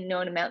manually in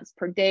known amounts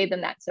per day,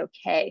 then that's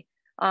okay.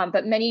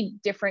 But many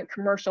different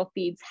commercial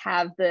feeds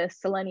have the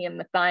selenium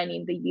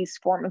methionine, the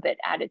yeast form of it,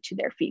 added to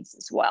their feeds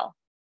as well.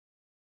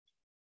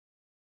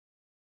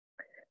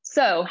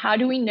 So how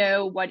do we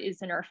know what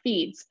is in our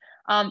feeds?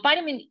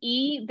 Vitamin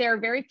E, there are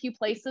very few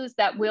places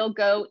that will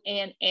go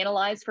and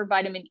analyze for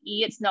vitamin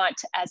E. It's not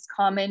as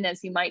common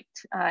as you might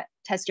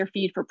test your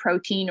feed for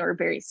protein or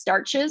various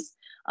starches,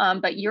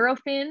 but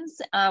Eurofins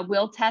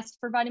will test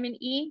for vitamin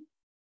E.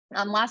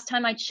 Last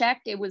time I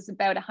checked, it was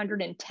about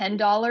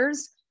 $110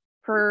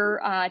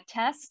 per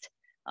test,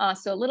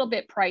 so a little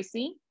bit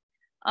pricey.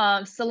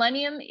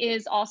 Selenium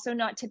is also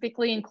not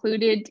typically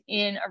included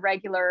in a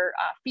regular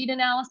feed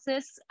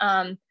analysis,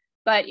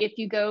 but if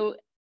you go,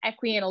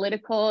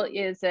 Equianalytical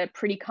is a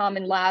pretty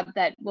common lab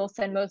that will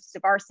send most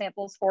of our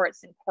samples for.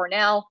 It's in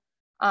Cornell,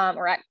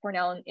 or at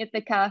Cornell in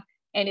Ithaca,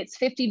 and it's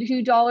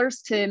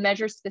 $52 to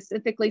measure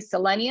specifically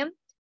selenium.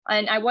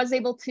 And I was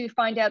able to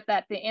find out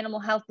that the animal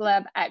health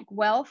lab at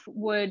Guelph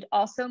would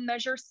also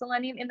measure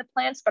selenium in the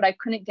plants, but I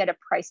couldn't get a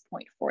price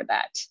point for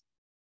that.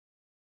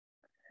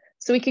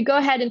 So we could go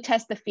ahead and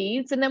test the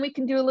feeds, and then we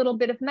can do a little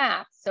bit of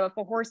math. So if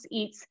a horse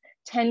eats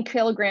 10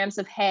 kilograms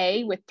of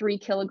hay with 3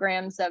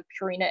 kilograms of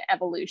Purina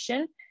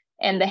Evolution,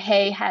 and the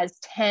hay has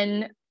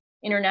 10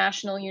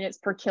 international units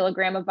per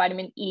kilogram of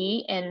vitamin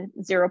E and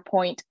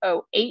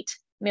 0.08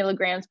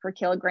 milligrams per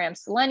kilogram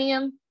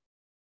selenium,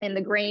 and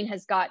the grain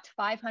has got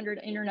 500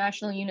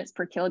 international units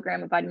per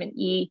kilogram of vitamin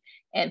E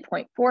and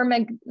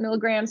 0.4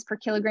 milligrams per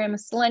kilogram of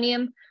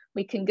selenium,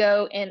 we can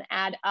go and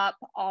add up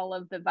all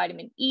of the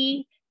vitamin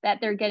E that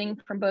they're getting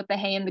from both the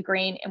hay and the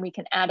grain, and we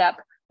can add up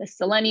the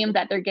selenium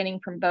that they're getting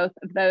from both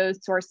of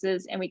those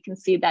sources, and we can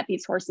see that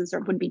these horses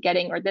would be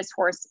getting, or this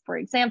horse, for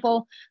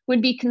example,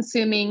 would be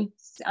consuming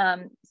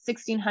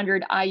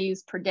 1,600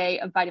 IUs per day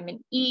of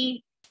vitamin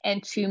E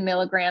and 2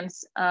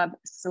 milligrams of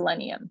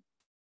selenium.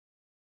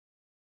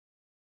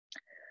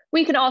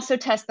 We can also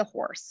test the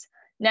horse.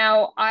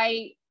 Now,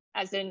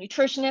 as a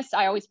nutritionist,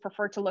 I always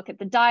prefer to look at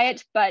the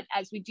diet, but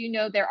as we do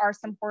know, there are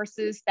some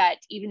horses that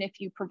even if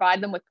you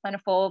provide them with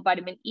plentiful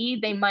vitamin E,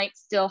 they might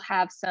still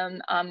have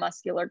some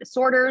muscular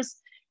disorders.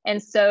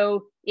 And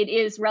so it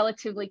is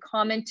relatively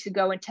common to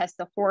go and test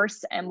the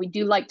horse. And we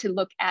do like to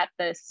look at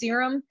the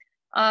serum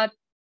or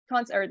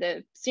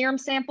the serum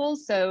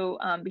samples. So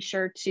be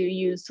sure to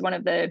use one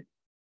of the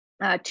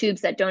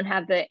tubes that don't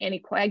have the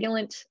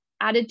anticoagulant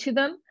added to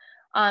them.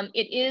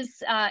 It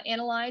is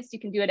analyzed. You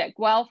can do it at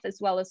Guelph as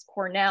well as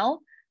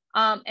Cornell.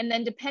 And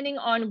then depending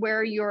on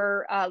where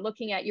you're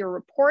looking at your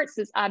reports,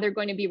 is either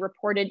going to be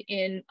reported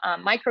in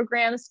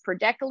micrograms per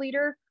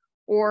deciliter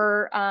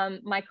or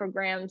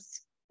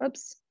micrograms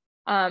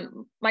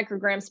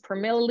per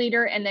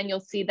milliliter. And then you'll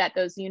see that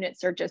those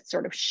units are just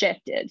sort of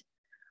shifted.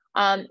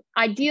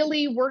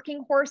 Ideally,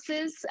 working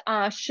horses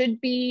should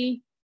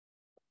be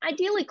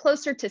ideally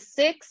closer to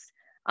 6,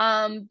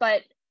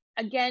 but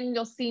again,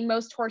 you'll see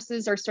most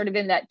horses are sort of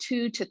in that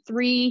 2 to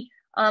 3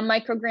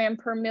 microgram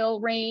per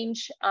mil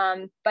range.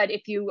 But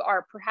if you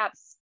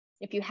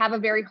have a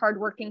very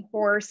hardworking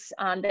horse,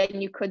 then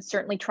you could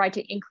certainly try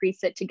to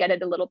increase it to get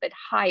it a little bit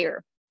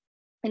higher.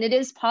 And it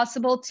is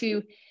possible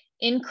to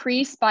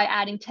increase by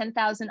adding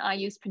 10,000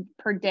 IUs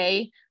per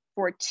day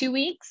for 2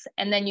 weeks.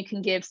 And then you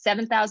can give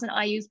 7,000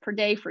 IUs per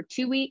day for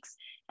 2 weeks.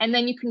 And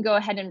then you can go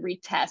ahead and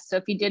retest. So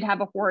if you did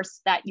have a horse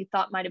that you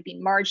thought might have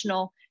been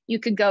marginal, you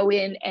could go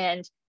in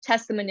and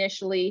test them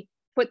initially,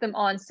 put them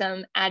on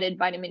some added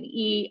vitamin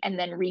E, and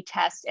then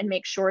retest and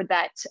make sure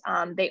that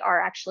they are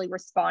actually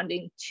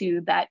responding to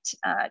that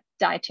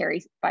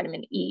dietary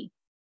vitamin E.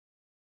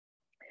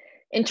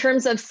 In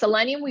terms of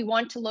selenium, we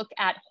want to look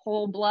at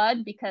whole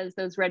blood because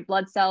those red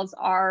blood cells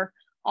are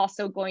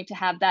also going to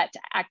have that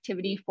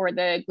activity for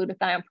the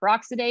glutathione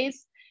peroxidase.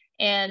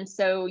 And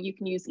so you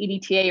can use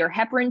EDTA or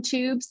heparin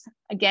tubes.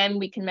 Again,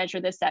 we can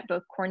measure this at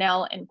both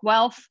Cornell and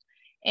Guelph.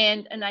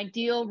 And an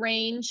ideal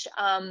range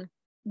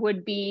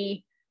would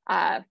be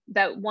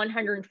about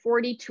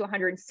 140 to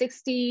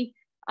 160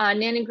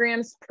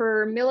 nanograms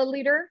per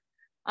milliliter.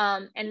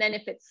 And then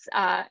if it's,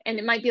 and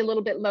it might be a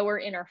little bit lower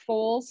in our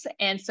foals.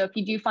 And so if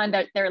you do find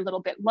that they're a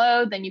little bit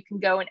low, then you can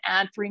go and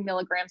add 3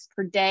 milligrams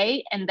per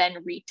day and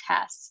then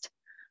retest.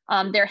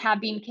 There have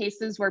been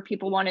cases where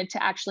people wanted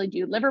to actually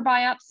do liver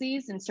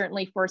biopsies, and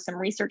certainly for some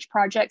research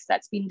projects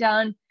that's been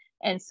done.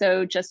 And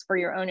so just for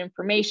your own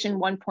information,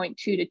 1.2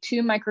 to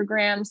 2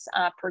 micrograms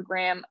per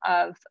gram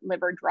of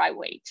liver dry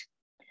weight.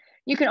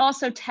 You can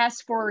also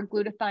test for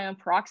glutathione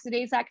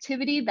peroxidase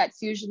activity.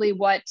 That's usually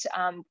what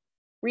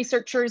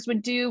researchers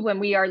would do when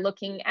we are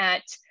looking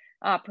at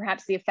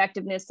perhaps the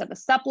effectiveness of a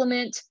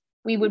supplement.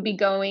 We would be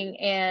going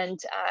and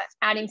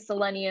adding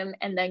selenium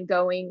and then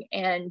going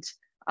and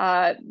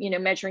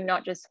measuring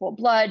not just whole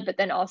blood, but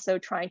then also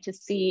trying to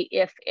see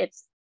if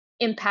it's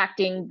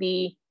impacting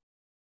the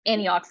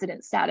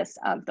antioxidant status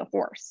of the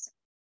horse.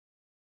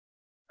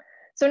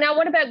 So now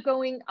what about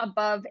going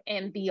above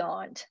and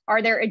beyond?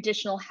 Are there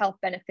additional health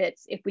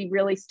benefits if we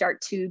really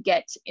start to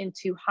get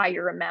into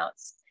higher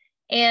amounts?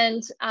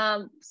 And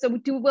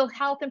will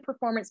health and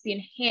performance be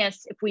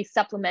enhanced if we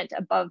supplement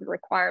above the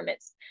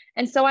requirements?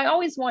 And so I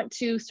always want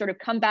to sort of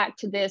come back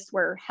to this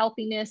where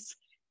healthiness,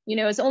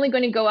 is only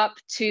going to go up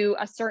to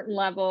a certain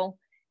level.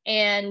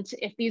 And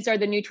if these are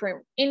the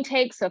nutrient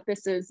intakes, so if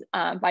this is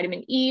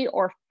vitamin E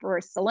or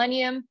for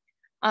selenium,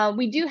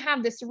 we do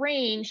have this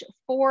range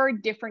for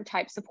different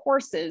types of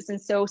horses. And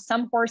so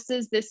some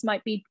horses, this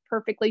might be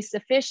perfectly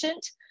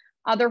sufficient.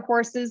 Other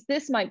horses,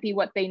 this might be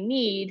what they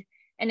need.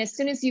 And as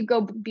soon as you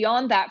go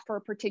beyond that for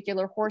a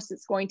particular horse,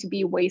 it's going to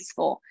be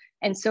wasteful.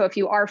 And so if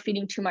you are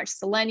feeding too much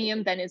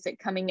selenium, then is it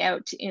coming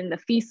out in the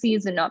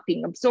feces and not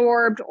being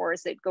absorbed, or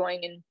is it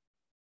going and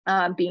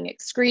being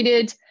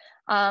excreted,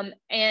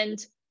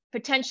 and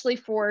potentially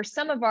for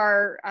some of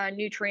our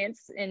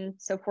nutrients, and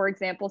so for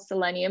example,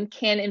 selenium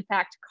can in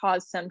fact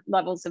cause some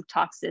levels of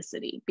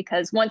toxicity,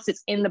 because once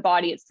it's in the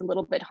body, it's a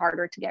little bit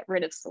harder to get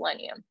rid of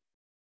selenium.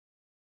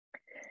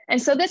 And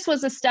so this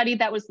was a study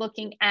that was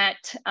looking at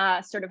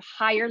sort of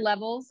higher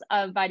levels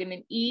of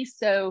vitamin E.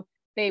 So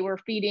they were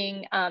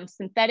feeding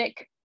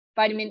synthetic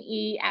vitamin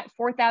E at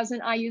 4,000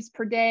 IUs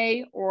per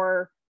day,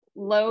 or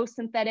low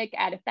synthetic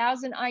at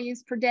 1,000 IUs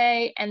per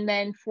day, and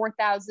then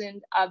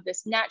 4,000 of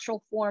this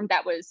natural form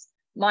that was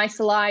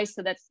micellized,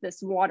 so that's this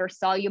water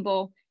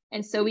soluble.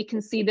 And so we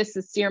can see this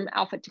is serum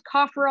alpha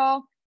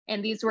tocopherol,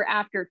 and these were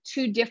after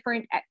 2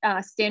 different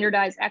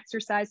standardized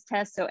exercise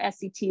tests, so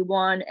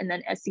SET1 and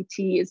then SET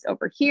is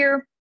over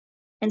here.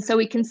 And so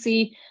we can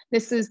see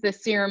this is the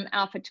serum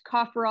alpha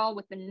tocopherol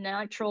with the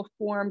natural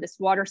form. This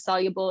water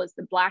soluble is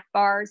the black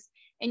bars,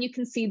 and you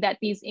can see that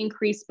these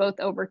increase both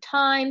over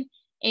time,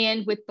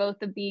 and with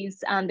both of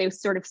these, they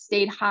sort of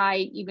stayed high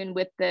even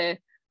with the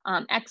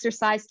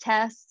exercise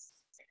tests.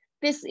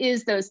 This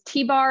is those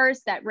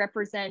T-bars that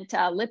represent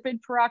lipid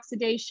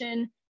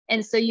peroxidation.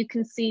 And so you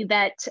can see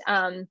that,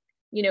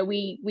 you know,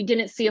 we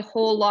didn't see a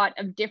whole lot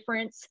of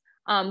difference.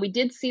 We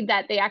did see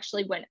that they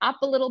actually went up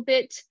a little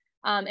bit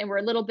and were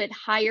a little bit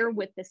higher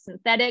with the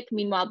synthetic.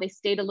 Meanwhile, they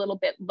stayed a little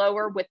bit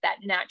lower with that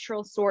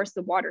natural source,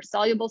 the water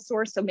soluble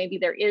source. So maybe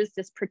there is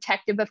this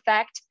protective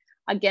effect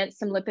against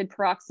some lipid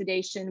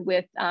peroxidation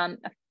with a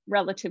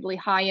relatively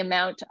high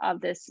amount of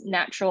this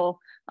natural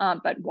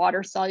but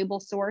water soluble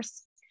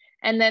source.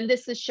 And then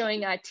this is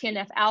showing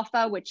TNF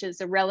alpha, which is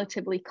a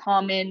relatively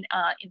common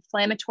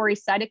inflammatory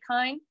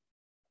cytokine.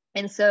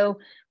 And so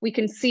we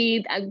can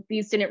see that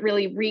these didn't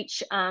really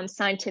reach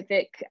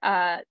scientific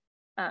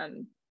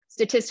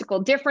statistical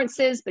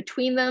differences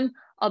between them,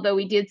 although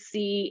we did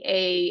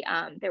see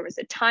there was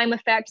a time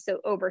effect. So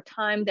over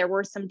time, there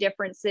were some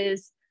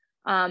differences.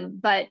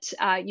 But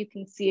you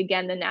can see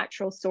again the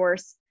natural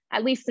source,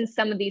 at least in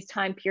some of these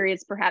time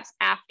periods, perhaps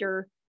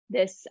after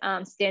this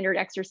standard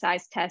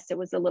exercise test, it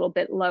was a little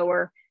bit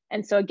lower.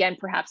 And so again,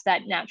 perhaps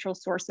that natural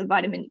source of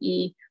vitamin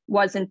E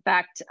was in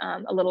fact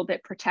a little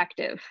bit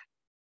protective.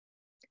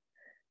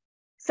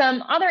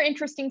 Some other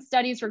interesting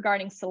studies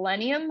regarding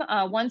selenium.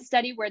 One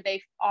study where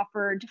they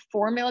offered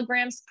 4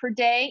 milligrams per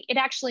day, it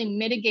actually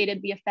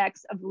mitigated the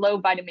effects of low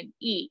vitamin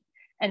E.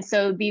 And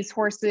so these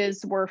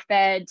horses were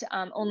fed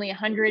only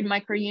 100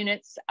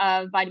 microunits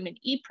of vitamin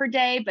E per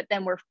day, but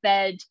then were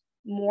fed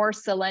more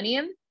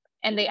selenium.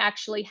 And they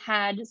actually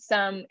had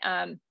some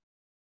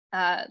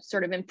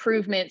sort of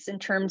improvements in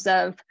terms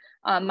of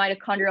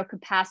mitochondrial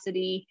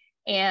capacity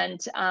and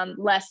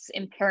less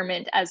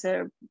impairment as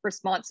a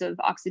response of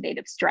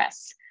oxidative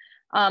stress.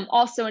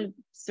 Also in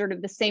sort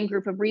of the same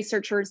group of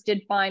researchers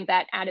did find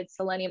that added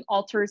selenium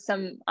alters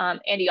some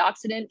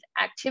antioxidant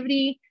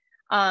activity,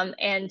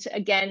 and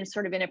again,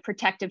 sort of in a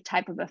protective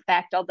type of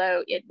effect,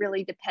 although it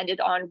really depended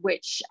on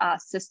which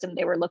system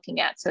they were looking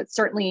at. So it's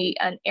certainly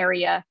an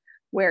area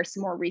where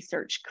some more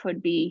research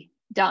could be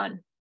done.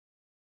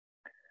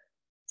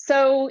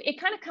 So it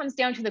kind of comes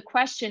down to the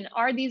question,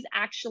 are these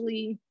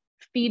actually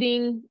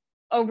feeding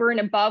over and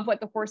above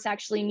what the horse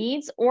actually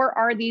needs, or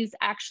are these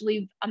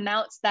actually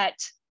amounts that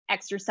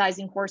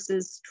exercising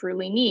horses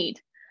truly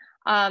need?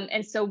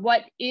 And so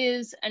what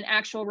is an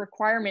actual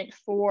requirement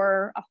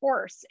for a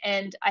horse?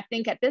 And I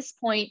think at this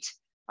point,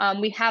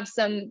 we have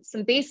some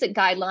basic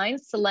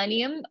guidelines.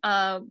 Selenium,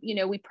 you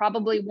know, we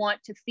probably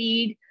want to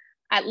feed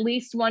at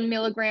least 1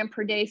 milligram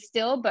per day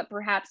still, but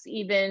perhaps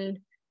even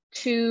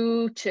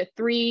 2 to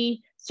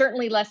 3,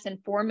 certainly less than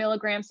 4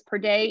 milligrams per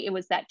day. It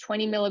was that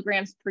 20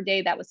 milligrams per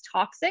day that was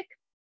toxic.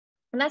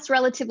 And that's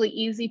relatively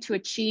easy to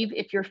achieve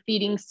if you're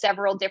feeding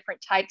several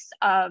different types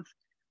of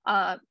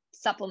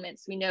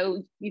supplements. We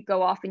know you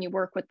go off and you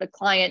work with the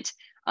client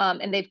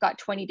and they've got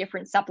 20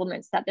 different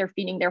supplements that they're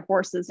feeding their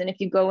horses. And if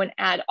you go and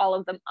add all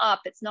of them up,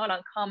 it's not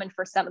uncommon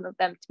for some of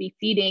them to be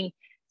feeding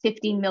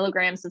 15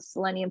 milligrams of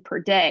selenium per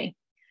day.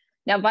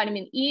 Now,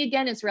 vitamin E,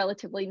 again, is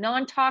relatively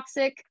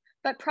non-toxic,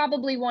 but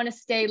probably want to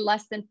stay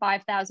less than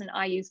 5,000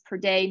 IUs per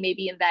day,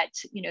 maybe in that,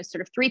 you know,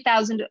 sort of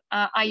 3,000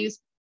 IUs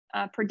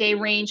per day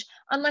range,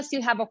 unless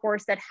you have a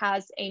horse that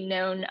has a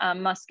known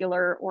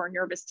muscular or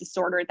nervous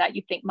disorder that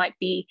you think might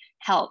be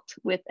helped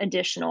with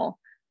additional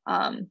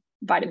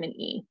vitamin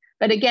E.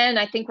 But again,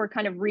 I think we're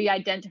kind of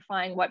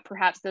re-identifying what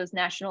perhaps those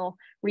National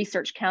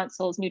Research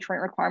Council's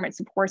nutrient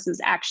requirements of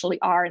horses actually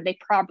are, and they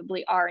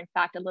probably are, in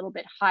fact, a little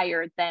bit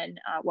higher than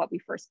what we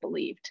first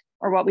believed,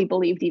 or what we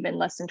believed even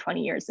less than 20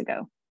 years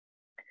ago.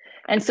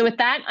 And so with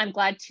that, I'm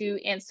glad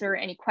to answer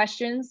any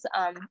questions.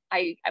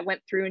 I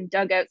went through and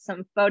dug out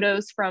some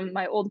photos from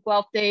my old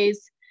Guelph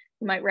days.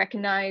 You might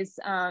recognize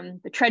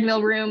the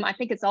treadmill room. I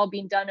think it's all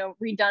being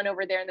redone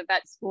over there in the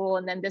vet school.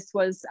 And then this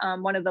was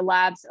one of the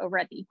labs over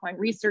at the Equine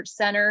Research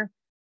Center.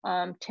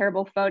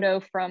 Terrible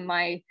photo from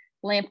my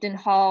Lambton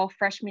Hall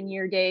freshman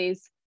year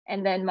days.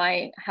 And then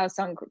my house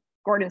on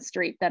Gordon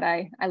Street that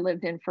I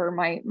lived in for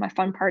my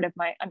fun part of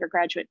my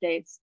undergraduate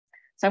days.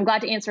 So I'm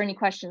glad to answer any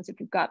questions if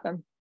you've got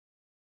them.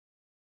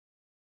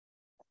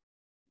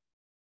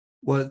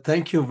 Well,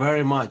 thank you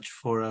very much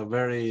for a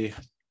very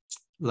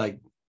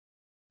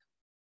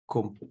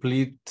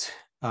complete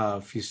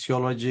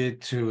physiology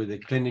to the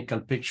clinical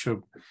picture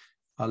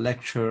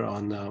lecture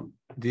on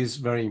these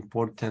very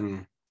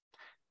important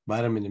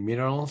vitamin and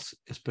minerals,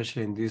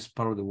 especially in this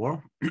part of the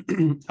world.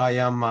 I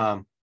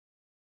am,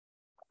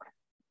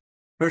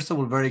 first of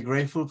all, very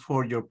grateful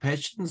for your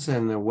patience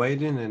and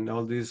waiting and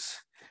all these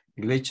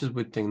glitches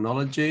with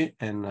technology,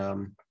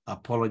 and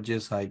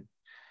apologies.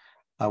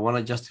 I want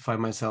to justify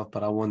myself,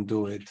 but I won't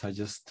do it. I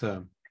just,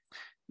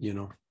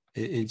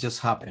 it just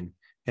happened.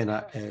 And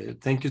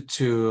thank you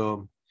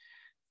to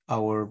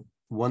our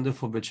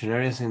wonderful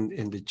veterinarians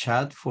in the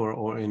chat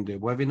or in the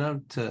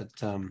webinar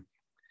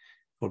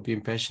for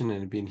being patient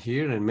and being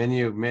here, and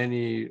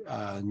many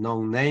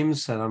known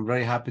names. And I'm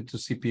very happy to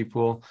see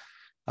people,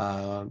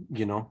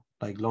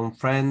 like long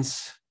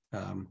friends,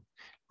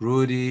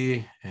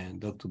 Rudy and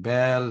Dr.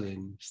 Bell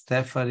and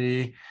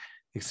Stephanie,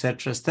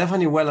 etc.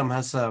 Stephanie Wellham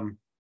has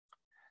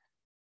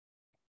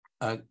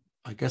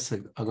I guess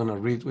I'm going to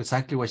read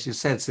exactly what she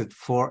said. Said,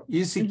 for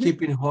easy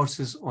keeping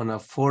horses on a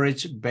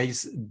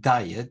forage-based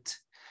diet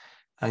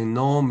and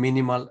no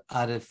minimal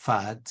added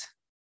fat,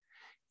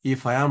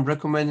 if I am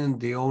recommending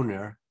the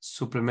owner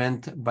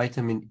supplement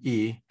vitamin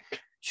E,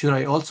 should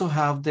I also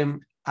have them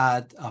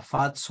add a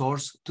fat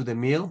source to the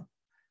meal?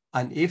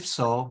 And if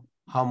so,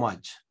 how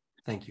much?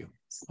 Thank you.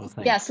 Well,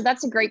 yeah, so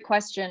that's a great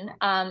question.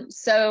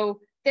 So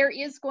there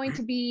is going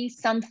to be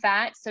some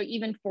fat. So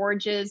even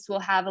forages will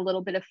have a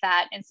little bit of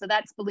fat. And so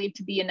that's believed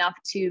to be enough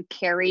to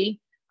carry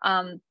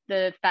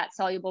the fat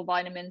soluble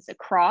vitamins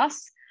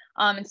across.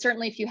 And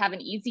certainly if you have an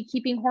easy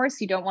keeping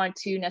horse, you don't want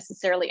to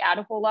necessarily add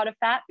a whole lot of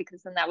fat,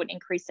 because then that would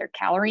increase their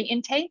calorie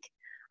intake.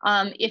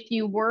 If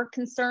you were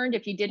concerned,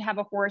 if you did have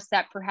a horse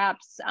that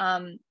perhaps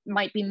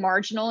might be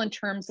marginal in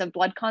terms of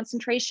blood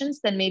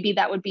concentrations, then maybe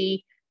that would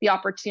be the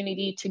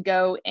opportunity to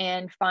go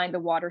and find the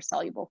water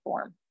soluble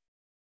form.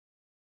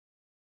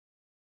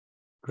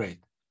 Great.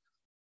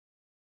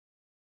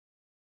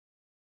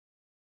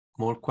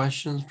 More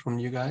questions from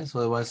you guys?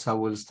 Otherwise, I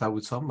will start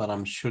with some, but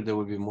I'm sure there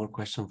will be more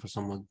questions for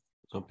some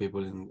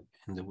people in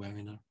the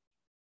webinar.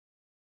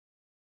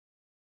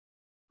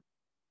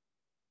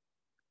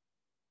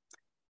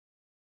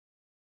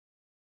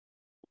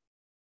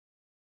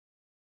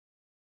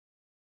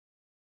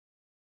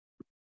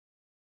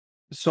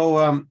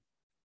 So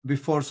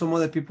before some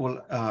other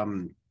people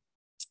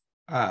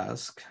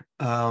ask,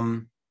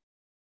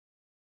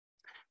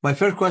 my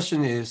first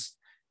question is,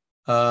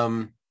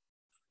 do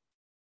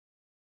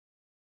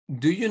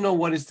you know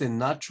what is the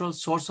natural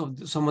source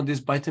of some of these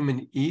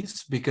vitamin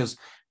E's? Because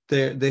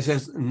they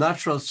says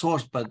natural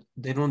source, but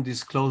they don't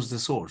disclose the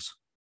source.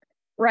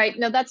 Right.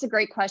 No, that's a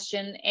great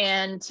question.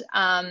 And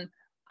I'm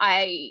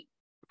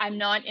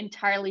not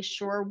entirely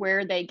sure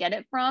where they get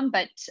it from,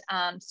 but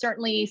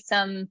certainly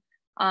some,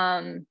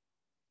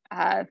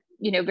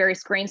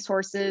 various grain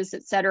sources,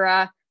 et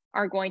cetera,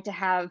 are going to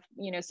have,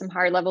 some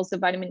higher levels of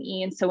vitamin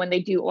E. And so when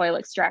they do oil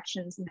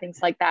extractions and things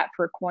like that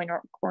for corn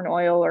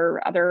oil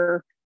or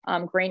other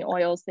grain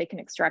oils, they can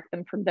extract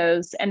them from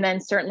those. And then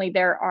certainly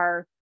there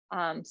are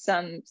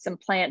some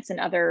plants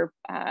and other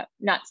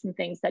nuts and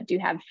things that do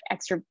have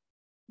extra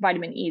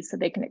vitamin E, so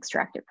they can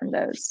extract it from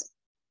those.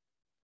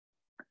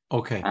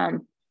 Okay.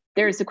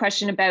 There's a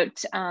question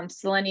about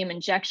selenium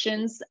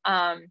injections.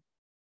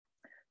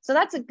 So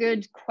that's a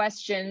good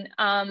question.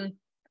 I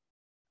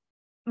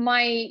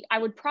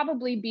would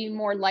probably be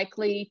more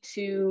likely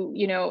to,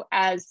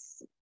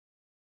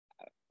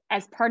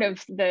 as part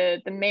of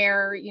the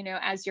mare,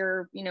 as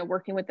you're,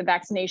 working with the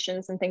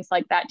vaccinations and things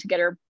like that to get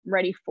her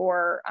ready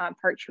for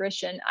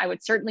parturition, I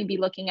would certainly be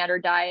looking at her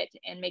diet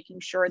and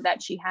making sure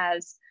that she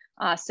has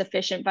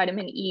sufficient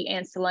vitamin E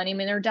and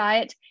selenium in her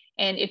diet.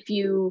 And if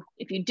you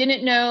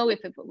didn't know,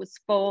 if it was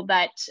full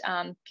that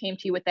came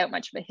to you without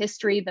much of a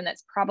history, then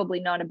that's probably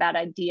not a bad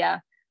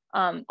idea.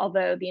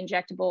 Although the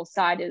injectable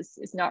side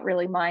is not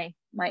really my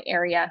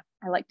area.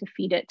 I like to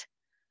feed it.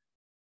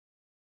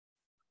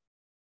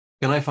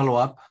 Can I follow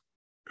up?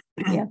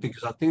 Yeah.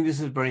 Because I think this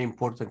is a very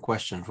important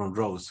question from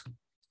Rose.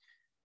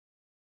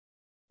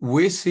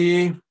 We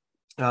see,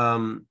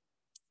 Shannon,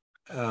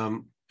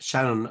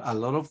 a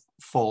lot of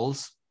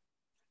falls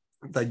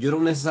that you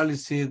don't necessarily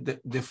see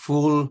the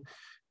full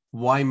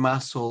Y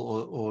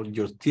muscle or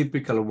your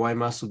typical Y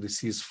muscle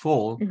disease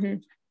fall,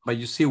 but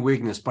you see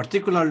weakness.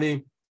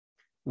 Particularly,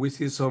 we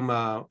see some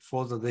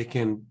falls that they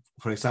can,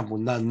 for example,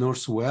 not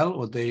nurse well,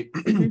 or they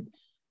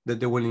that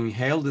they will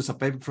inhale. There's a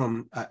paper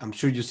from, I'm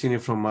sure you've seen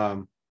it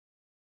from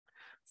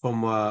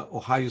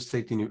Ohio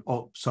State,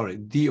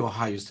 the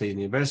Ohio State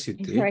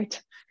University,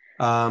 right?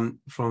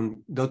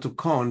 From Dr.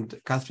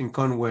 Catherine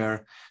Cohn,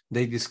 where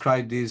they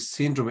describe this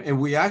syndrome, and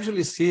we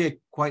actually see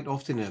it quite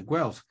often at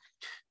Guelph,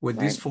 where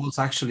these falls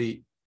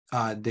actually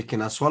they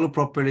cannot swallow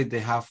properly. They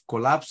have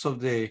collapse of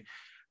the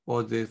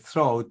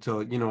throat,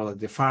 or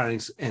the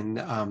pharynx, and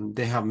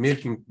they have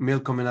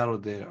milk coming out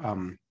of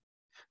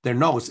their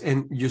nose.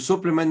 And you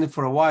supplement it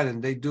for a while,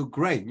 and they do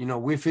great.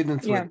 We feed them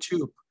through a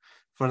tube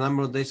for a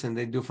number of days, and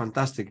they do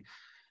fantastic.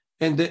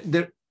 And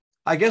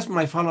I guess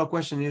my follow-up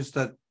question is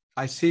that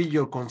I see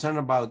your concern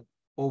about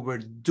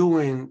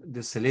overdoing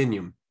the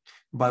selenium,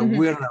 but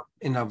we're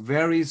in a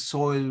very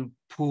soil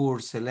poor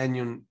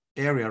selenium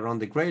area around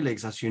the Great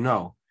Lakes, as you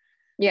know.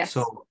 Yes.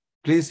 So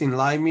please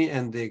enlighten me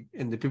and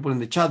the people in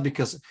the chat,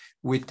 because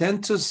we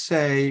tend to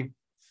say,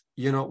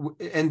 you know,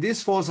 and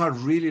these falls are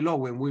really low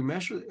when we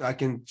measure. I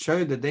can show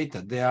you the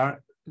data. They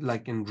are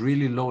like in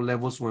really low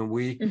levels when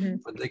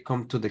they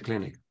come to the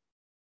clinic.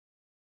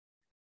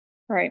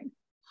 Right.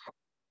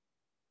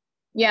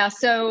 Yeah.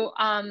 So,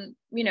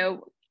 you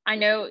know, I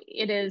know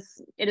it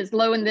is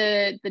low in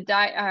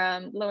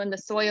low in the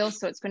soil,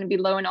 so it's going to be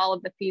low in all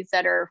of the feeds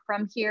that are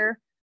from here.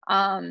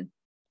 And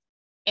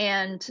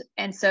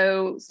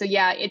so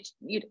yeah,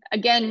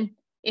 again,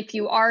 if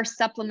you are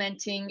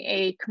supplementing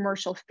a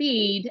commercial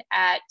feed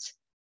at,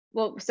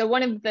 well, so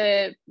one of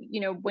the, you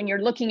know, when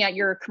you're looking at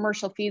your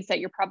commercial feeds that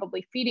you're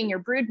probably feeding your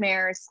brood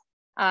mares,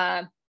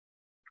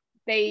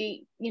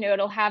 they, you know,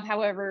 it'll have,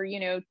 however, you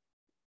know,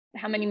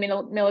 how many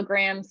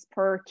milligrams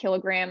per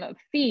kilogram of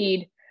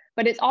feed,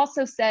 but it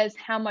also says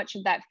how much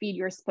of that feed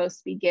you're supposed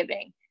to be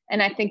giving.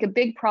 And I think a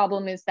big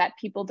problem is that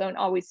people don't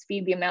always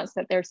feed the amounts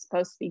that they're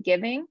supposed to be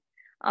giving.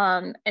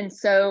 And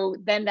so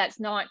then that's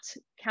not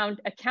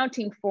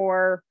accounting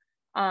for,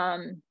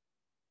 you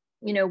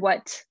know,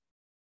 what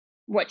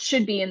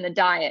should be in the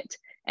diet.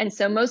 And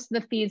so most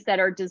of the feeds that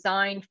are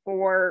designed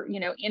for, you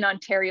know, in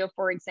Ontario,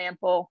 for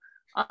example,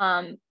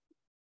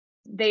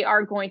 they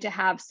are going to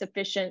have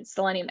sufficient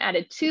selenium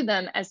added to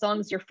them as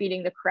long as you're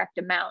feeding the correct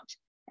amount.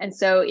 And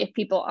so if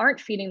people aren't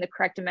feeding the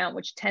correct amount,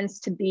 which tends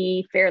to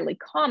be fairly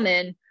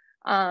common,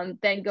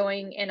 then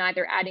going and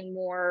either adding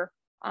more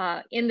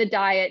in the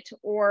diet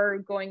or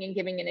going and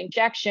giving an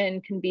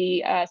injection can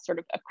be sort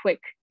of a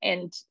quick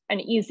and an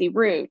easy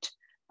route,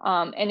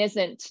 and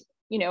isn't,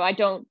 you know, I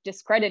don't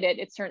discredit it.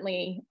 It's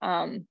certainly,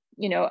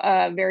 you know,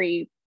 a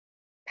very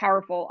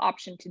powerful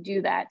option to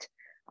do that.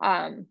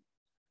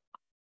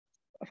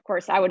 Of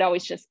course, I would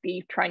always just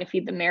be trying to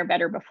feed the mare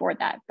better before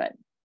that, but.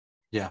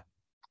 Yeah,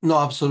 no,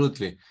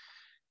 absolutely.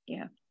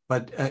 Yeah.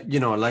 But, you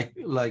know, like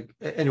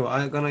anyway,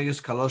 I'm going to use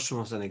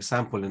colostrum as an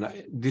example.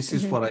 And this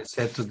is what I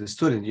said to the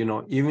student, you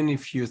know, even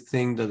if you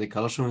think that the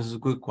colostrum is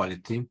good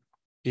quality,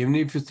 even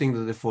if you think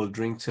that the foal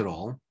drinks it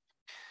all,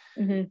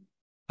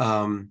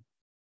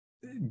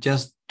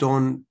 just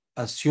don't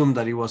assume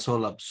that it was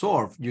all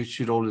absorbed. You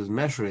should always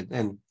measure it.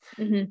 And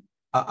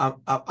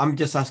I'm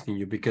just asking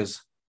you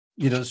because,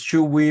 you know,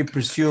 should we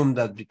presume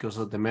that because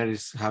of the mare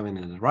is having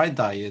the right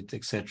diet,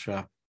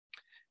 etc.,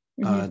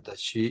 that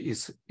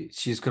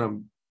she's going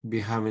to be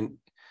having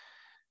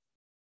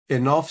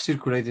enough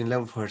circulating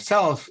level for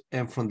herself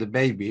and from the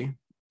baby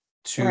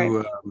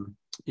to,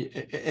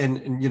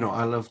 and you know,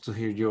 I love to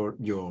hear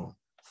your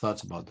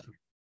thoughts about that.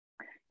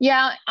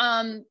 Yeah,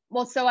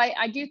 well, so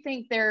I do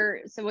think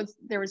there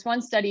was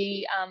one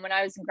study when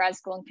I was in grad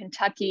school in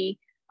Kentucky.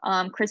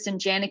 Kristen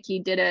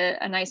Janicki did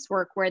a nice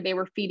work where they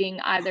were feeding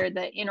either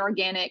the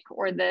inorganic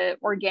or the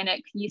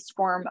organic yeast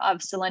form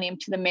of selenium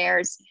to the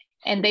mares.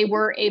 And they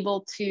were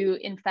able to,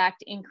 in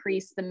fact,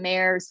 increase the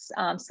mare's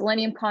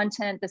selenium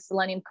content, the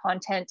selenium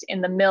content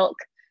in the milk,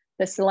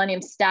 the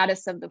selenium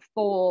status of the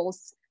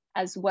foals,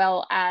 as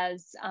well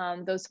as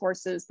those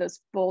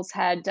foals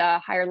had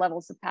higher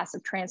levels of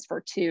passive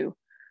transfer too.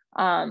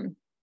 So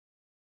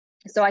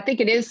I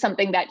think it is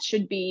something that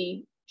should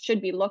be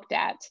looked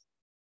at.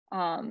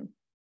 Right.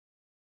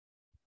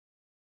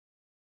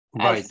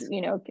 As, you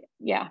know,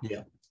 yeah.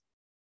 Yeah,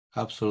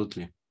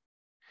 absolutely.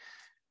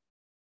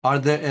 Are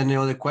there any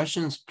other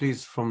questions,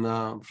 please, from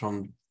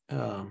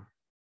the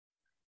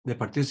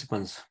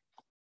participants?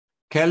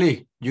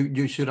 Kelly,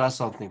 you should ask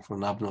something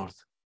from up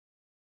north.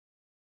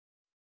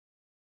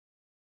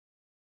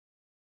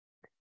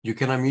 You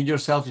can unmute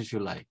yourself if you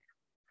like.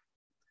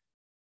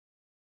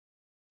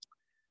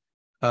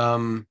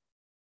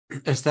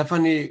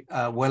 Stephanie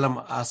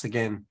Wellham asks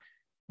again,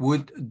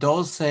 would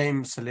those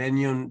same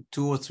selenium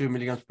 2 or 3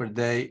 milligrams per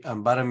day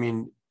and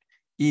vitamin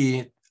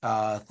E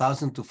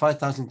 1,000 to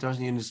 5,000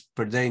 units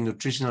per day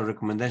nutritional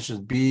recommendations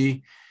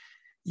be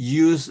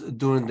used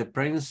during the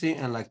pregnancy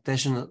and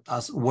lactation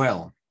as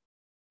well?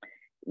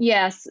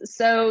 Yes.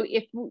 So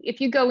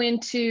if you go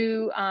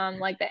into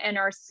like the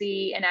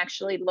NRC and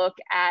actually look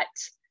at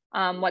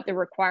what the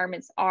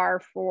requirements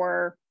are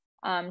for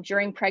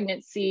during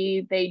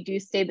pregnancy, they do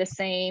stay the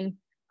same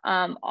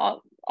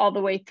all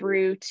the way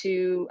through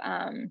to,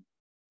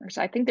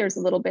 so I think there's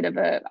a little bit of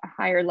a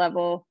higher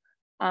level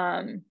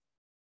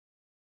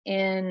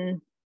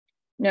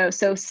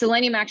so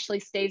selenium actually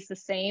stays the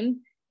same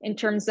in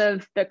terms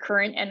of the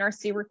current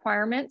NRC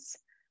requirements.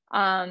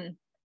 And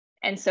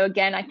so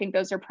again, I think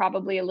those are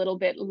probably a little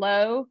bit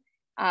low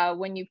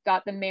when you've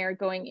got the mare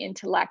going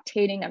into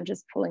lactating. I'm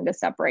just pulling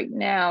this up right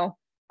now.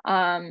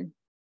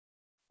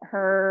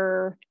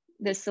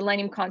 The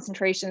selenium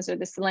concentrations or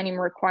the selenium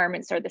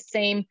requirements are the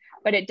same,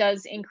 but it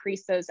does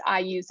increase those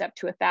IUs up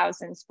to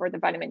 1,000 for the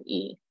vitamin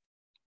E.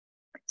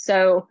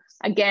 So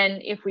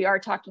again, if we are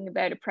talking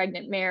about a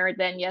pregnant mare,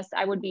 then yes,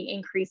 I would be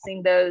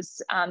increasing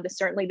those,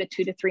 certainly the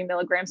 2 to 3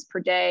 milligrams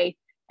per day,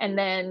 And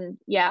then,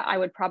 yeah, I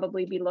would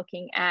probably be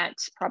looking at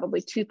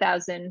probably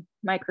 2,000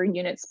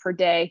 microunits per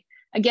day.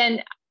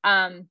 Again,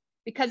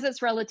 because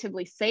it's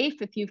relatively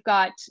safe, if you've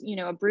got, you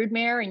know, a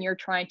broodmare and you're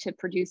trying to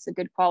produce a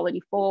good quality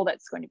foal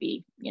that's going to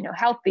be, you know,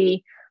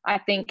 healthy, I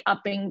think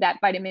upping that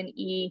vitamin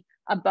E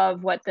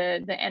above what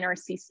the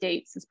NRC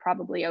states is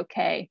probably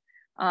okay.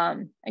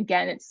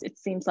 Again, it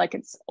seems like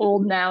it's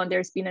old now, and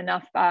there's been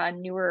enough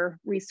newer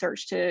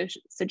research to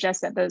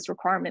suggest that those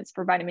requirements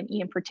for vitamin E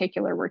in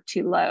particular were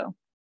too low.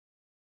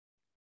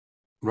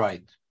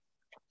 Right.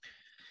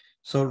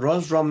 So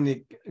Ross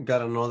Romney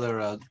got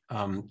another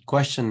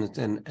question,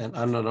 and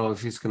I don't know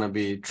if it's going to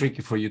be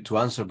tricky for you to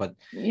answer, but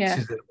yeah,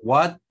 says that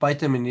what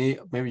vitamin E,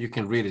 maybe you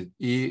can read it,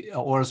 E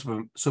oral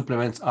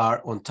supplements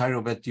are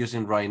Ontario Vet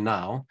using right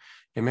now?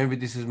 And maybe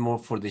this is more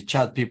for the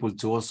chat people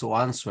to also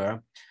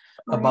answer.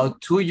 Right.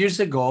 About 2 years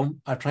ago,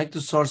 I tried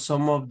to source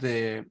some of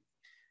the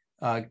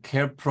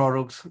care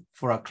products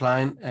for a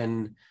client,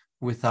 and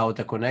without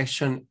a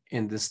connection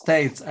in the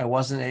States, I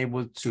wasn't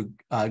able to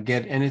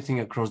get anything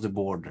across the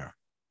border.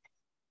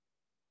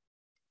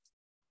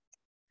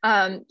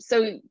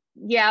 So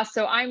yeah,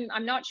 so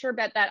I'm not sure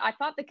about that. I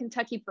thought the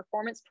Kentucky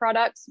Performance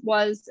Products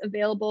was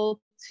available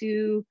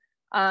to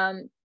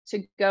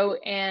go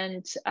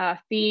and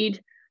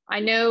feed. I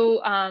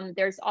know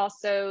there's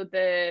also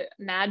the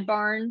Mad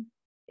Barn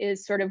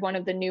is sort of one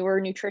of the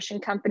newer nutrition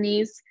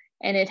companies,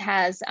 and it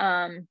has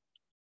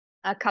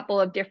a couple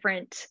of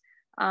different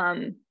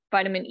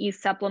vitamin E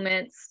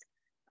supplements.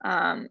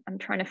 I'm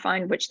trying to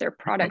find which their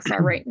products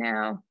are right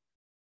now.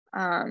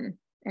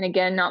 And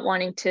again, not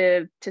wanting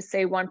to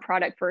say one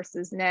product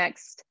versus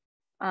next.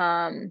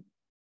 And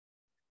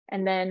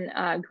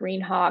then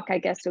Green Hawk, I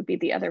guess, would be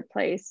the other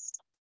place.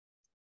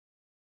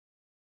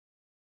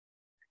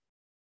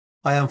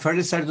 I am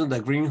fairly certain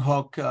that Green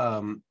Hawk,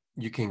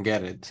 you can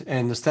get it.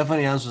 And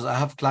Stephanie answers, I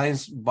have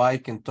clients buy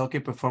Kentucky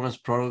Performance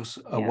Products,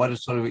 water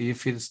soluble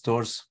E-feed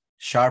stores,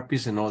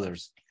 Sharpies, and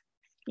others.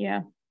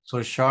 Yeah.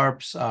 So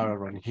Sharps are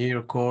around here,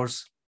 of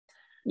course.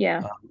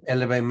 Yeah.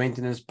 Elevate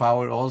Maintenance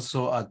Power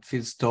also at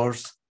feed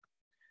stores.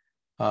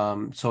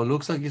 So it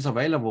looks like it's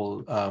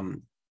available.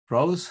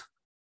 Rose?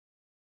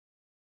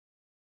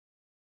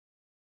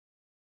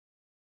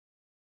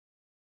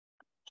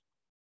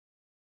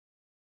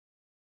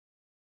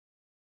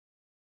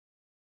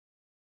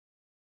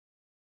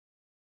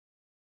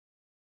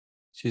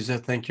 She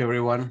said, thank you,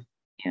 everyone.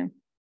 Yeah.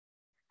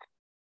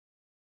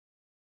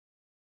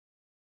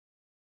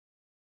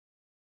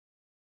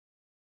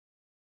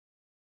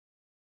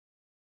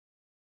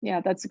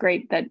 Yeah, that's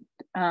great. That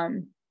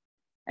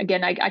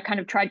again, I kind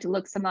of tried to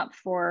look some up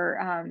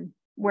for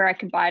where I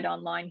could buy it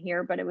online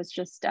here, but it was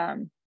just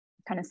kind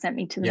of sent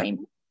me to the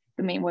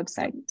main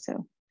website.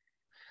 So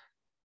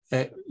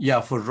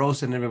yeah, for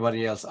Rose and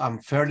everybody else, I'm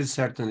fairly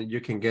certain that you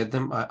can get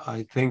them.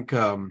 I think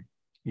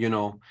you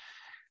know,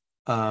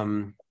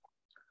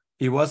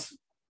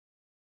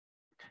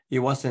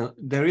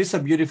 there is a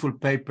beautiful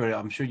paper,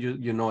 I'm sure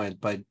you know it,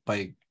 by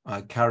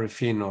Carrie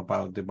Finn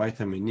about the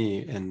vitamin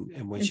E,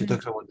 and when she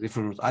talks about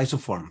different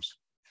isoforms.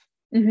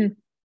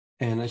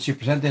 And she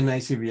presented an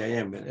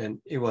ICVIM,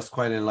 and it was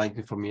quite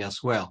enlightening for me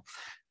as well,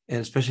 and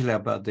especially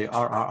about the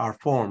RRR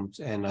forms.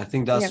 And I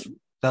think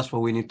that's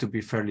what we need to be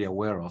fairly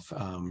aware of.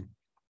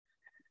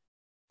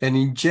 And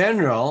in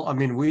general, I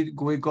mean, we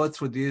go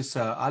through this.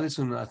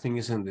 Alison, I think,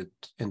 is in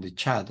the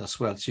chat as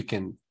well. She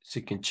can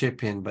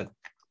chip in, but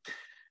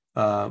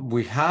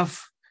we have,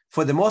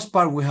 for the most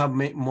part, we have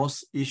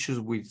most issues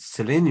with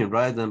selenium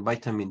rather than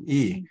vitamin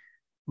E.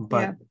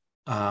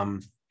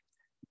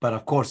 But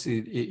of course,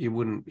 it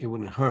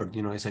wouldn't hurt.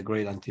 You know, it's a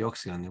great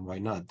antioxidant, and why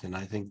not? And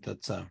I think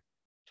that's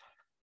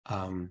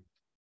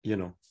you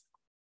know,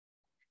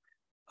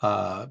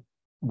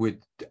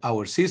 with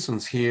our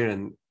seasons here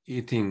and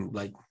eating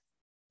like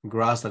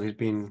grass that is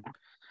being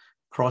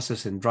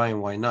processed and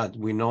drying, why not?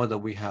 We know that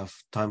we have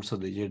times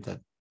of the year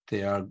that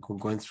they are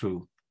going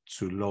through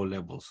low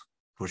levels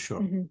for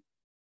sure.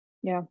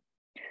 Yeah.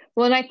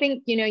 Well, and I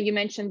think, you know, you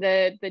mentioned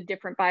the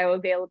different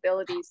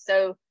bioavailabilities.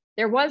 So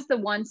there was the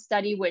one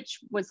study which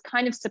was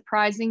kind of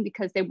surprising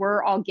because they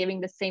were all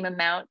giving the same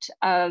amount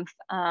of,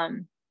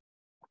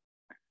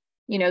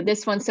 you know,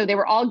 this one. So they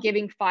were all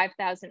giving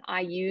 5,000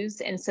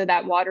 IUs. And so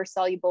that water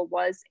soluble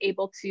was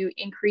able to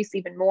increase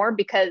even more,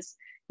 because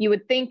you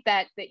would think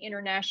that the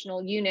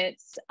international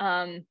units,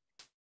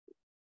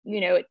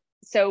 you know,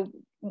 so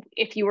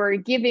if you were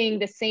giving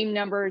the same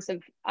numbers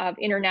of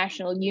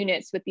international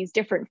units with these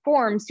different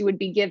forms, you would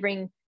be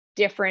giving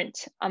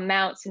different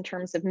amounts in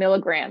terms of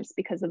milligrams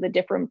because of the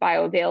different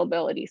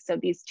bioavailability. So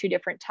these two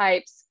different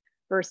types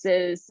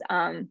versus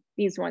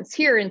these ones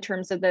here in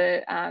terms of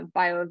the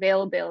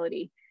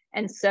bioavailability.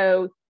 And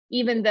so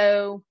even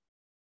though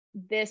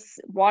this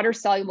water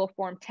soluble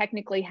form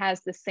technically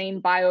has the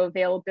same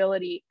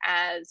bioavailability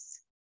as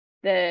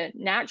the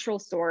natural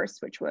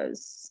source, which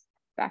was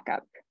back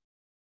up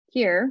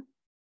here,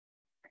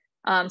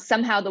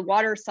 somehow the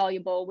water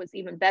soluble was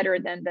even better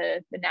than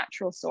the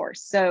natural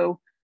source. So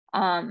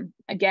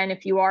Again,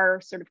 if you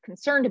are sort of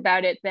concerned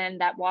about it, then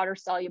that water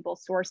soluble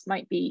source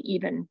might be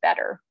even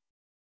better.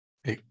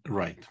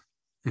 Right.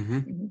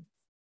 Mm-hmm.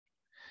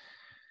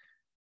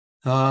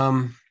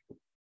 Mm-hmm.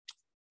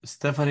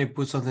 Stephanie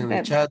put something in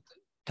the chat,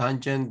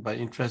 tangent, but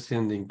interested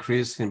in the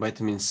increase in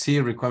vitamin C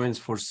requirements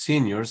for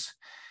seniors.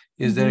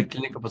 Is there a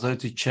clinical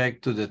pathology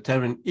check to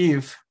determine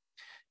if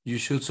you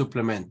should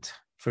supplement?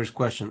 First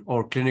question,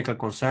 or clinical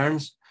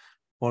concerns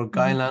or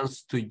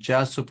guidelines to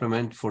just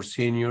supplement for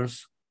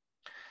seniors?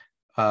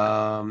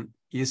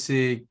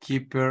 Easy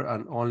keeper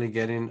and only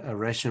getting a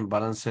ration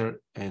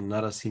balancer and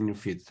not a senior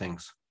feed?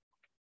 Thanks.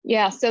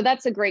 Yeah, so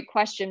that's a great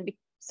question.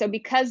 So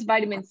because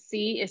vitamin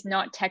C is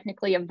not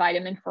technically a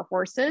vitamin for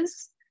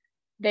horses,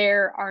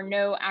 there are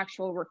no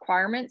actual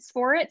requirements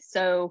for it.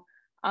 So,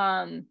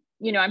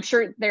 you know, I'm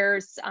sure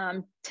there's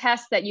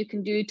tests that you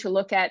can do to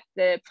look at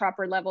the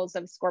proper levels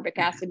of ascorbic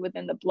acid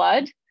within the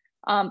blood.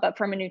 But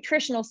from a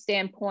nutritional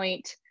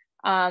standpoint,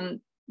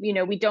 you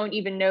know, we don't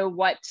even know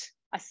what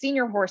a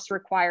senior horse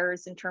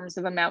requires in terms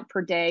of amount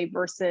per day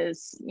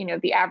versus, you know,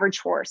 the average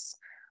horse.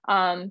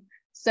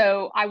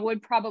 So I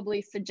would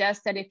probably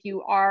suggest that if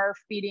you are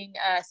feeding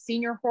a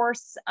senior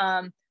horse,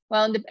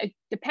 well,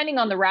 depending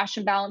on the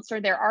ration balancer,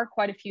 there are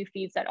quite a few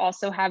feeds that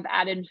also have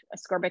added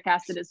ascorbic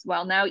acid as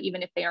well now,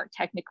 even if they aren't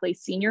technically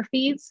senior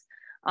feeds.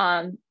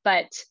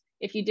 But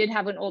if you did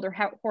have an older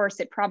horse,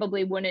 it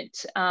probably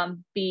wouldn't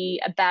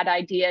be a bad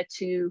idea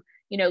to,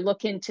 you know,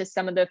 look into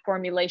some of the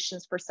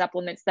formulations for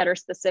supplements that are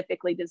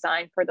specifically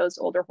designed for those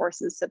older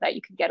horses so that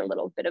you can get a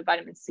little bit of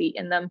vitamin C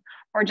in them,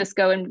 or just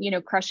go and, you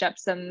know, crush up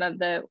some of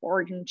the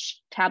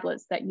orange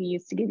tablets that you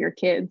used to give your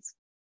kids.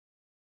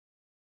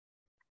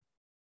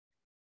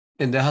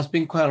 And there has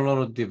been quite a lot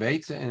of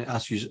debate, and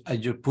as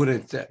you put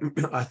it,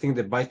 I think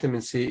the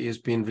vitamin C is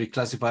being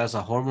reclassified as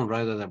a hormone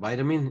rather than a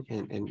vitamin.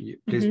 And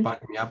please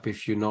back me up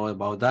if you know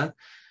about that.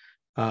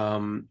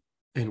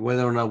 And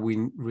whether or not we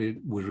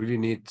really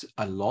need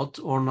a lot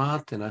or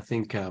not. And I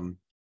think there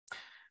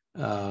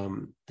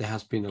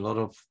has been a lot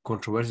of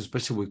controversy,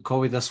 especially with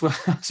COVID as well,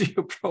 as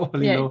you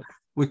probably know.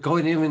 With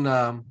COVID, even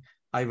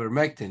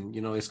ivermectin, you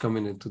know, is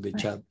coming into the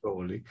chat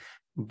probably.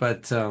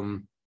 But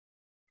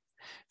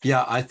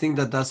yeah, I think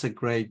that's a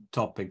great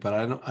topic, but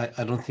I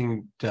don't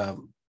think,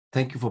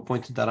 thank you for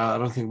pointing that out. I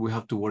don't think we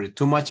have to worry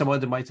too much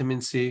about the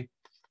vitamin C.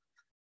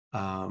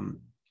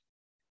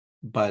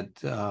 But,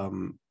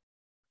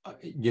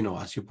 you know,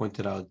 as you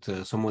pointed out,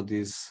 some of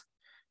these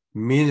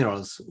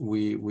minerals,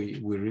 we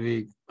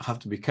really have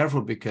to be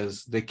careful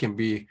because they can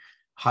be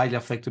highly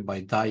affected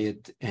by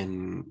diet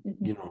and,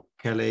 you know,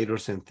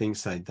 chelators and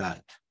things like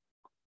that.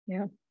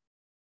 Yeah.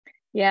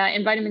 Yeah,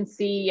 and vitamin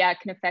C,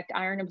 can affect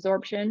iron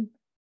absorption.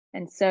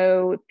 And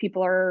so if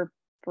people are,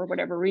 for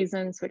whatever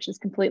reasons, which is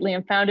completely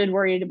unfounded,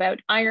 worried about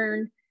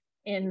iron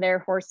in their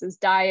horse's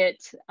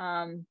diet,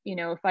 you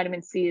know, if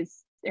vitamin C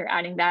is, they're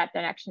adding that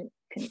actually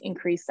can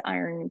increase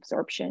iron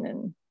absorption,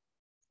 and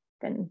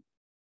then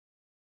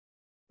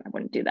I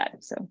wouldn't do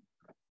that. So.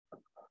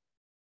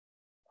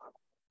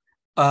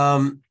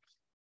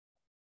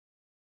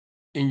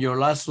 In your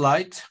last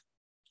slide,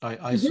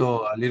 I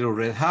saw a little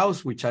red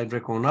house, which I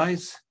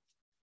recognize.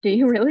 Do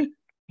you really?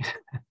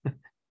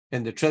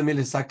 And the treadmill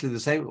is exactly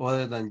the same,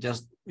 other than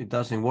just it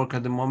doesn't work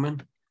at the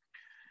moment.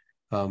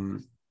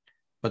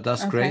 But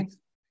that's great.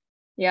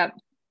 Yeah.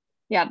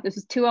 Yeah. This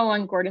is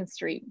 201 Gordon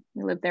Street.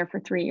 We lived there for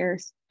 3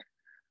 years.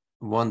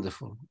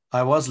 Wonderful.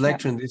 I was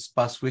lecturing this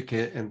past week,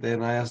 and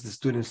then I asked the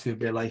students if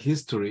they like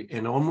history,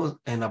 and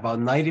about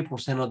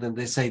 90% of them,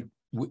 they say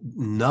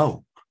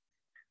no.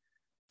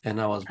 And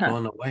I was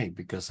blown away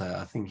because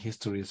I think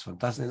history is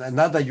fantastic. And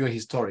not that you're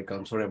historical,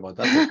 I'm sorry about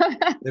that.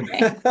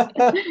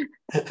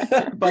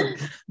 But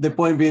the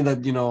point being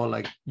that, you know,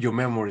 like your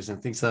memories and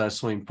things that are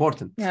so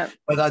important. Yeah.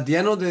 But at the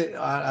end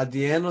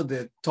of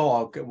the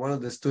talk, one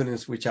of the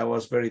students, which I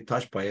was very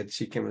touched by it,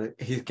 he came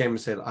and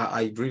said,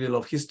 I really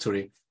love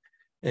history.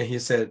 And he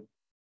said,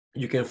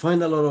 you can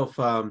find a lot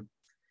of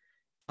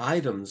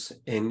items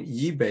in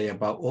eBay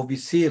about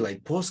OVC,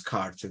 like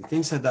postcards and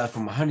things like that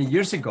from 100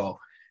 years ago.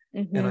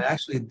 And I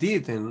actually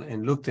did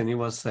and looked, and it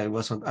was I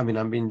mean,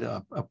 I'm being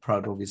a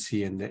proud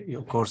OVC, and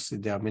of course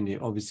there are many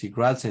OVC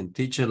grads and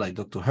teachers like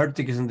Dr.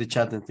 Hertig is in the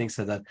chat and things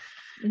like that.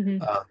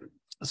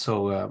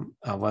 So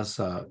I was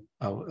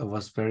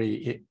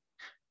very,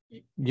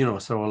 you know,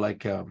 sort of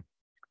like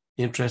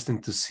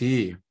interesting to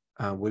see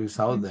what is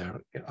out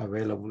there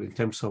available in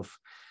terms of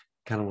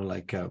kind of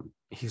like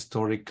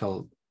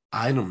historical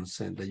items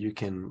and that you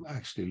can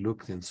actually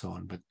look and so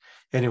on. But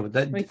anyway,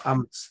 that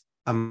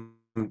I'm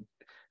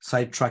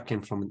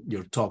sidetracking from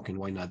your talk, and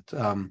why not?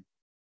 The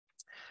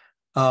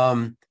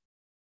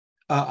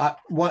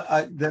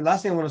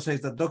last thing I want to say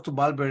is that Dr.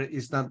 Balber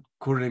is not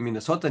currently in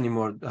Minnesota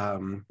anymore.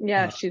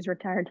 She's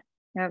retired.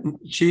 Yeah.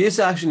 She is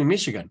actually in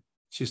Michigan.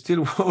 She's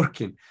still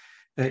working.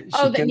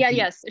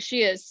 Yes,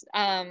 she is.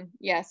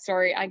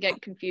 Sorry, I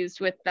get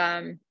confused with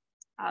Molly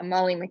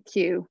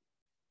McHugh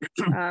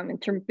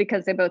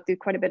because they both do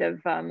quite a bit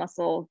of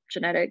muscle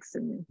genetics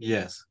and.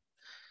 Yes.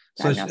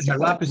 So her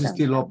lab is so,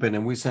 still open,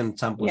 and we send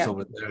samples yeah.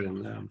 over there.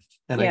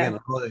 And again,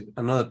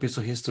 another piece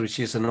of history.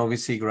 She's an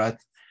OVC grad.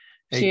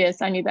 She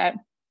is. I knew that.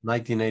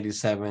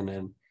 1987,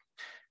 and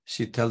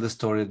she tells the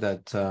story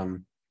that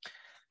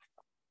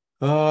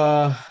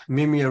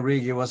Mimi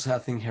Arrighi was, I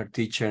think, her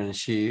teacher, and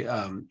she,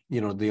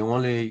 the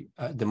only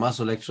the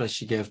muscle lecture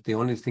she gave, the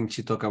only thing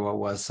she talked about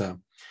was,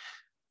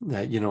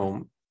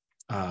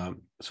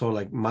 so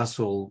like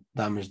muscle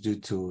damage due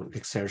to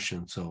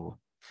exertion. So,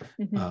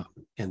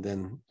 and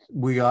then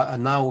we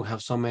now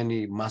have so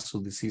many muscle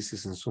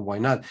diseases, and so why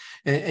not?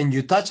 And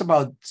you touch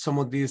about some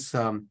of these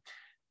kind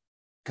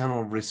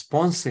of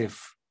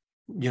responsive,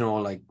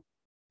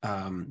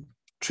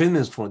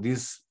 treatments for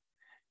these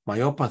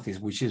myopathies,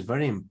 which is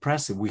very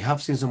impressive. We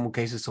have seen some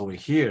cases over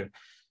here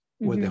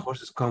where the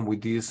horses come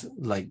with these,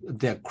 like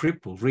they're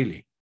crippled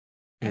really,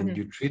 and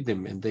you treat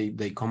them and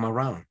they come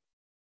around.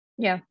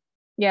 Yeah.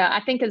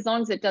 I think as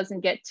long as it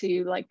doesn't get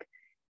to like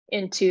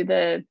into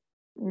the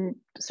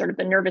sort of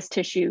the nervous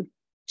tissue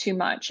too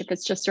much, if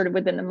it's just sort of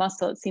within the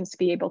muscle, it seems to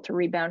be able to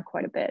rebound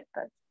quite a bit.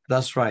 But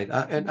that's right.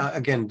 And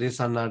again, these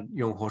are not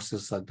young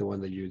horses like the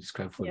one that you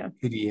described for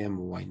EDM,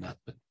 or why not?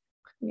 But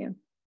yeah.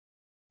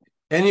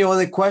 Any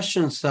other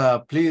questions,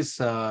 please,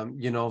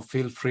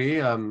 feel free.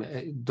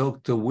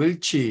 Dr.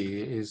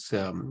 Wilchi is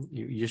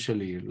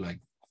usually like,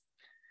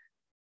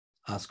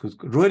 ask us.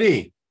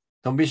 Rudy,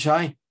 don't be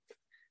shy.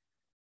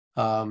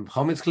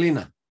 Home is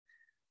cleaner.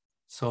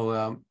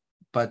 So,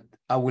 but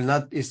I will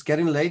not, it's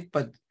getting late,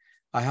 but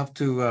I have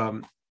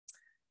to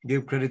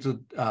give credit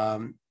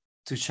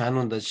to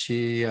Shannon that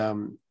she,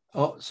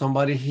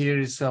 somebody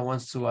here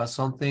wants to ask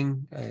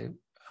something.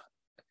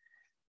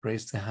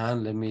 Raise the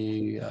hand. Let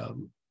me,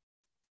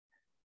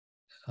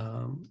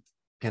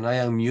 can I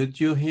unmute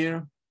you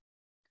here?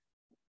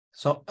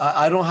 So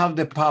I don't have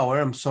the power.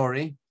 I'm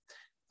sorry.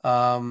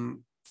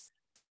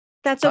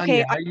 That's Tanya,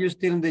 okay. are you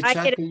still in the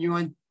chat?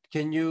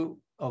 Can you?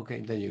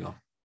 Okay, there you go.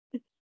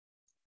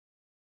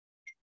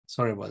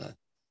 Sorry about that.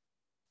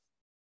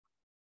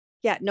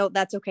 Yeah, no,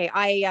 that's okay.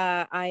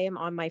 I am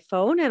on my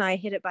phone and I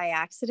hit it by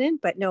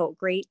accident, but no,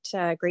 great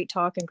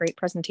talk and great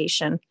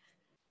presentation.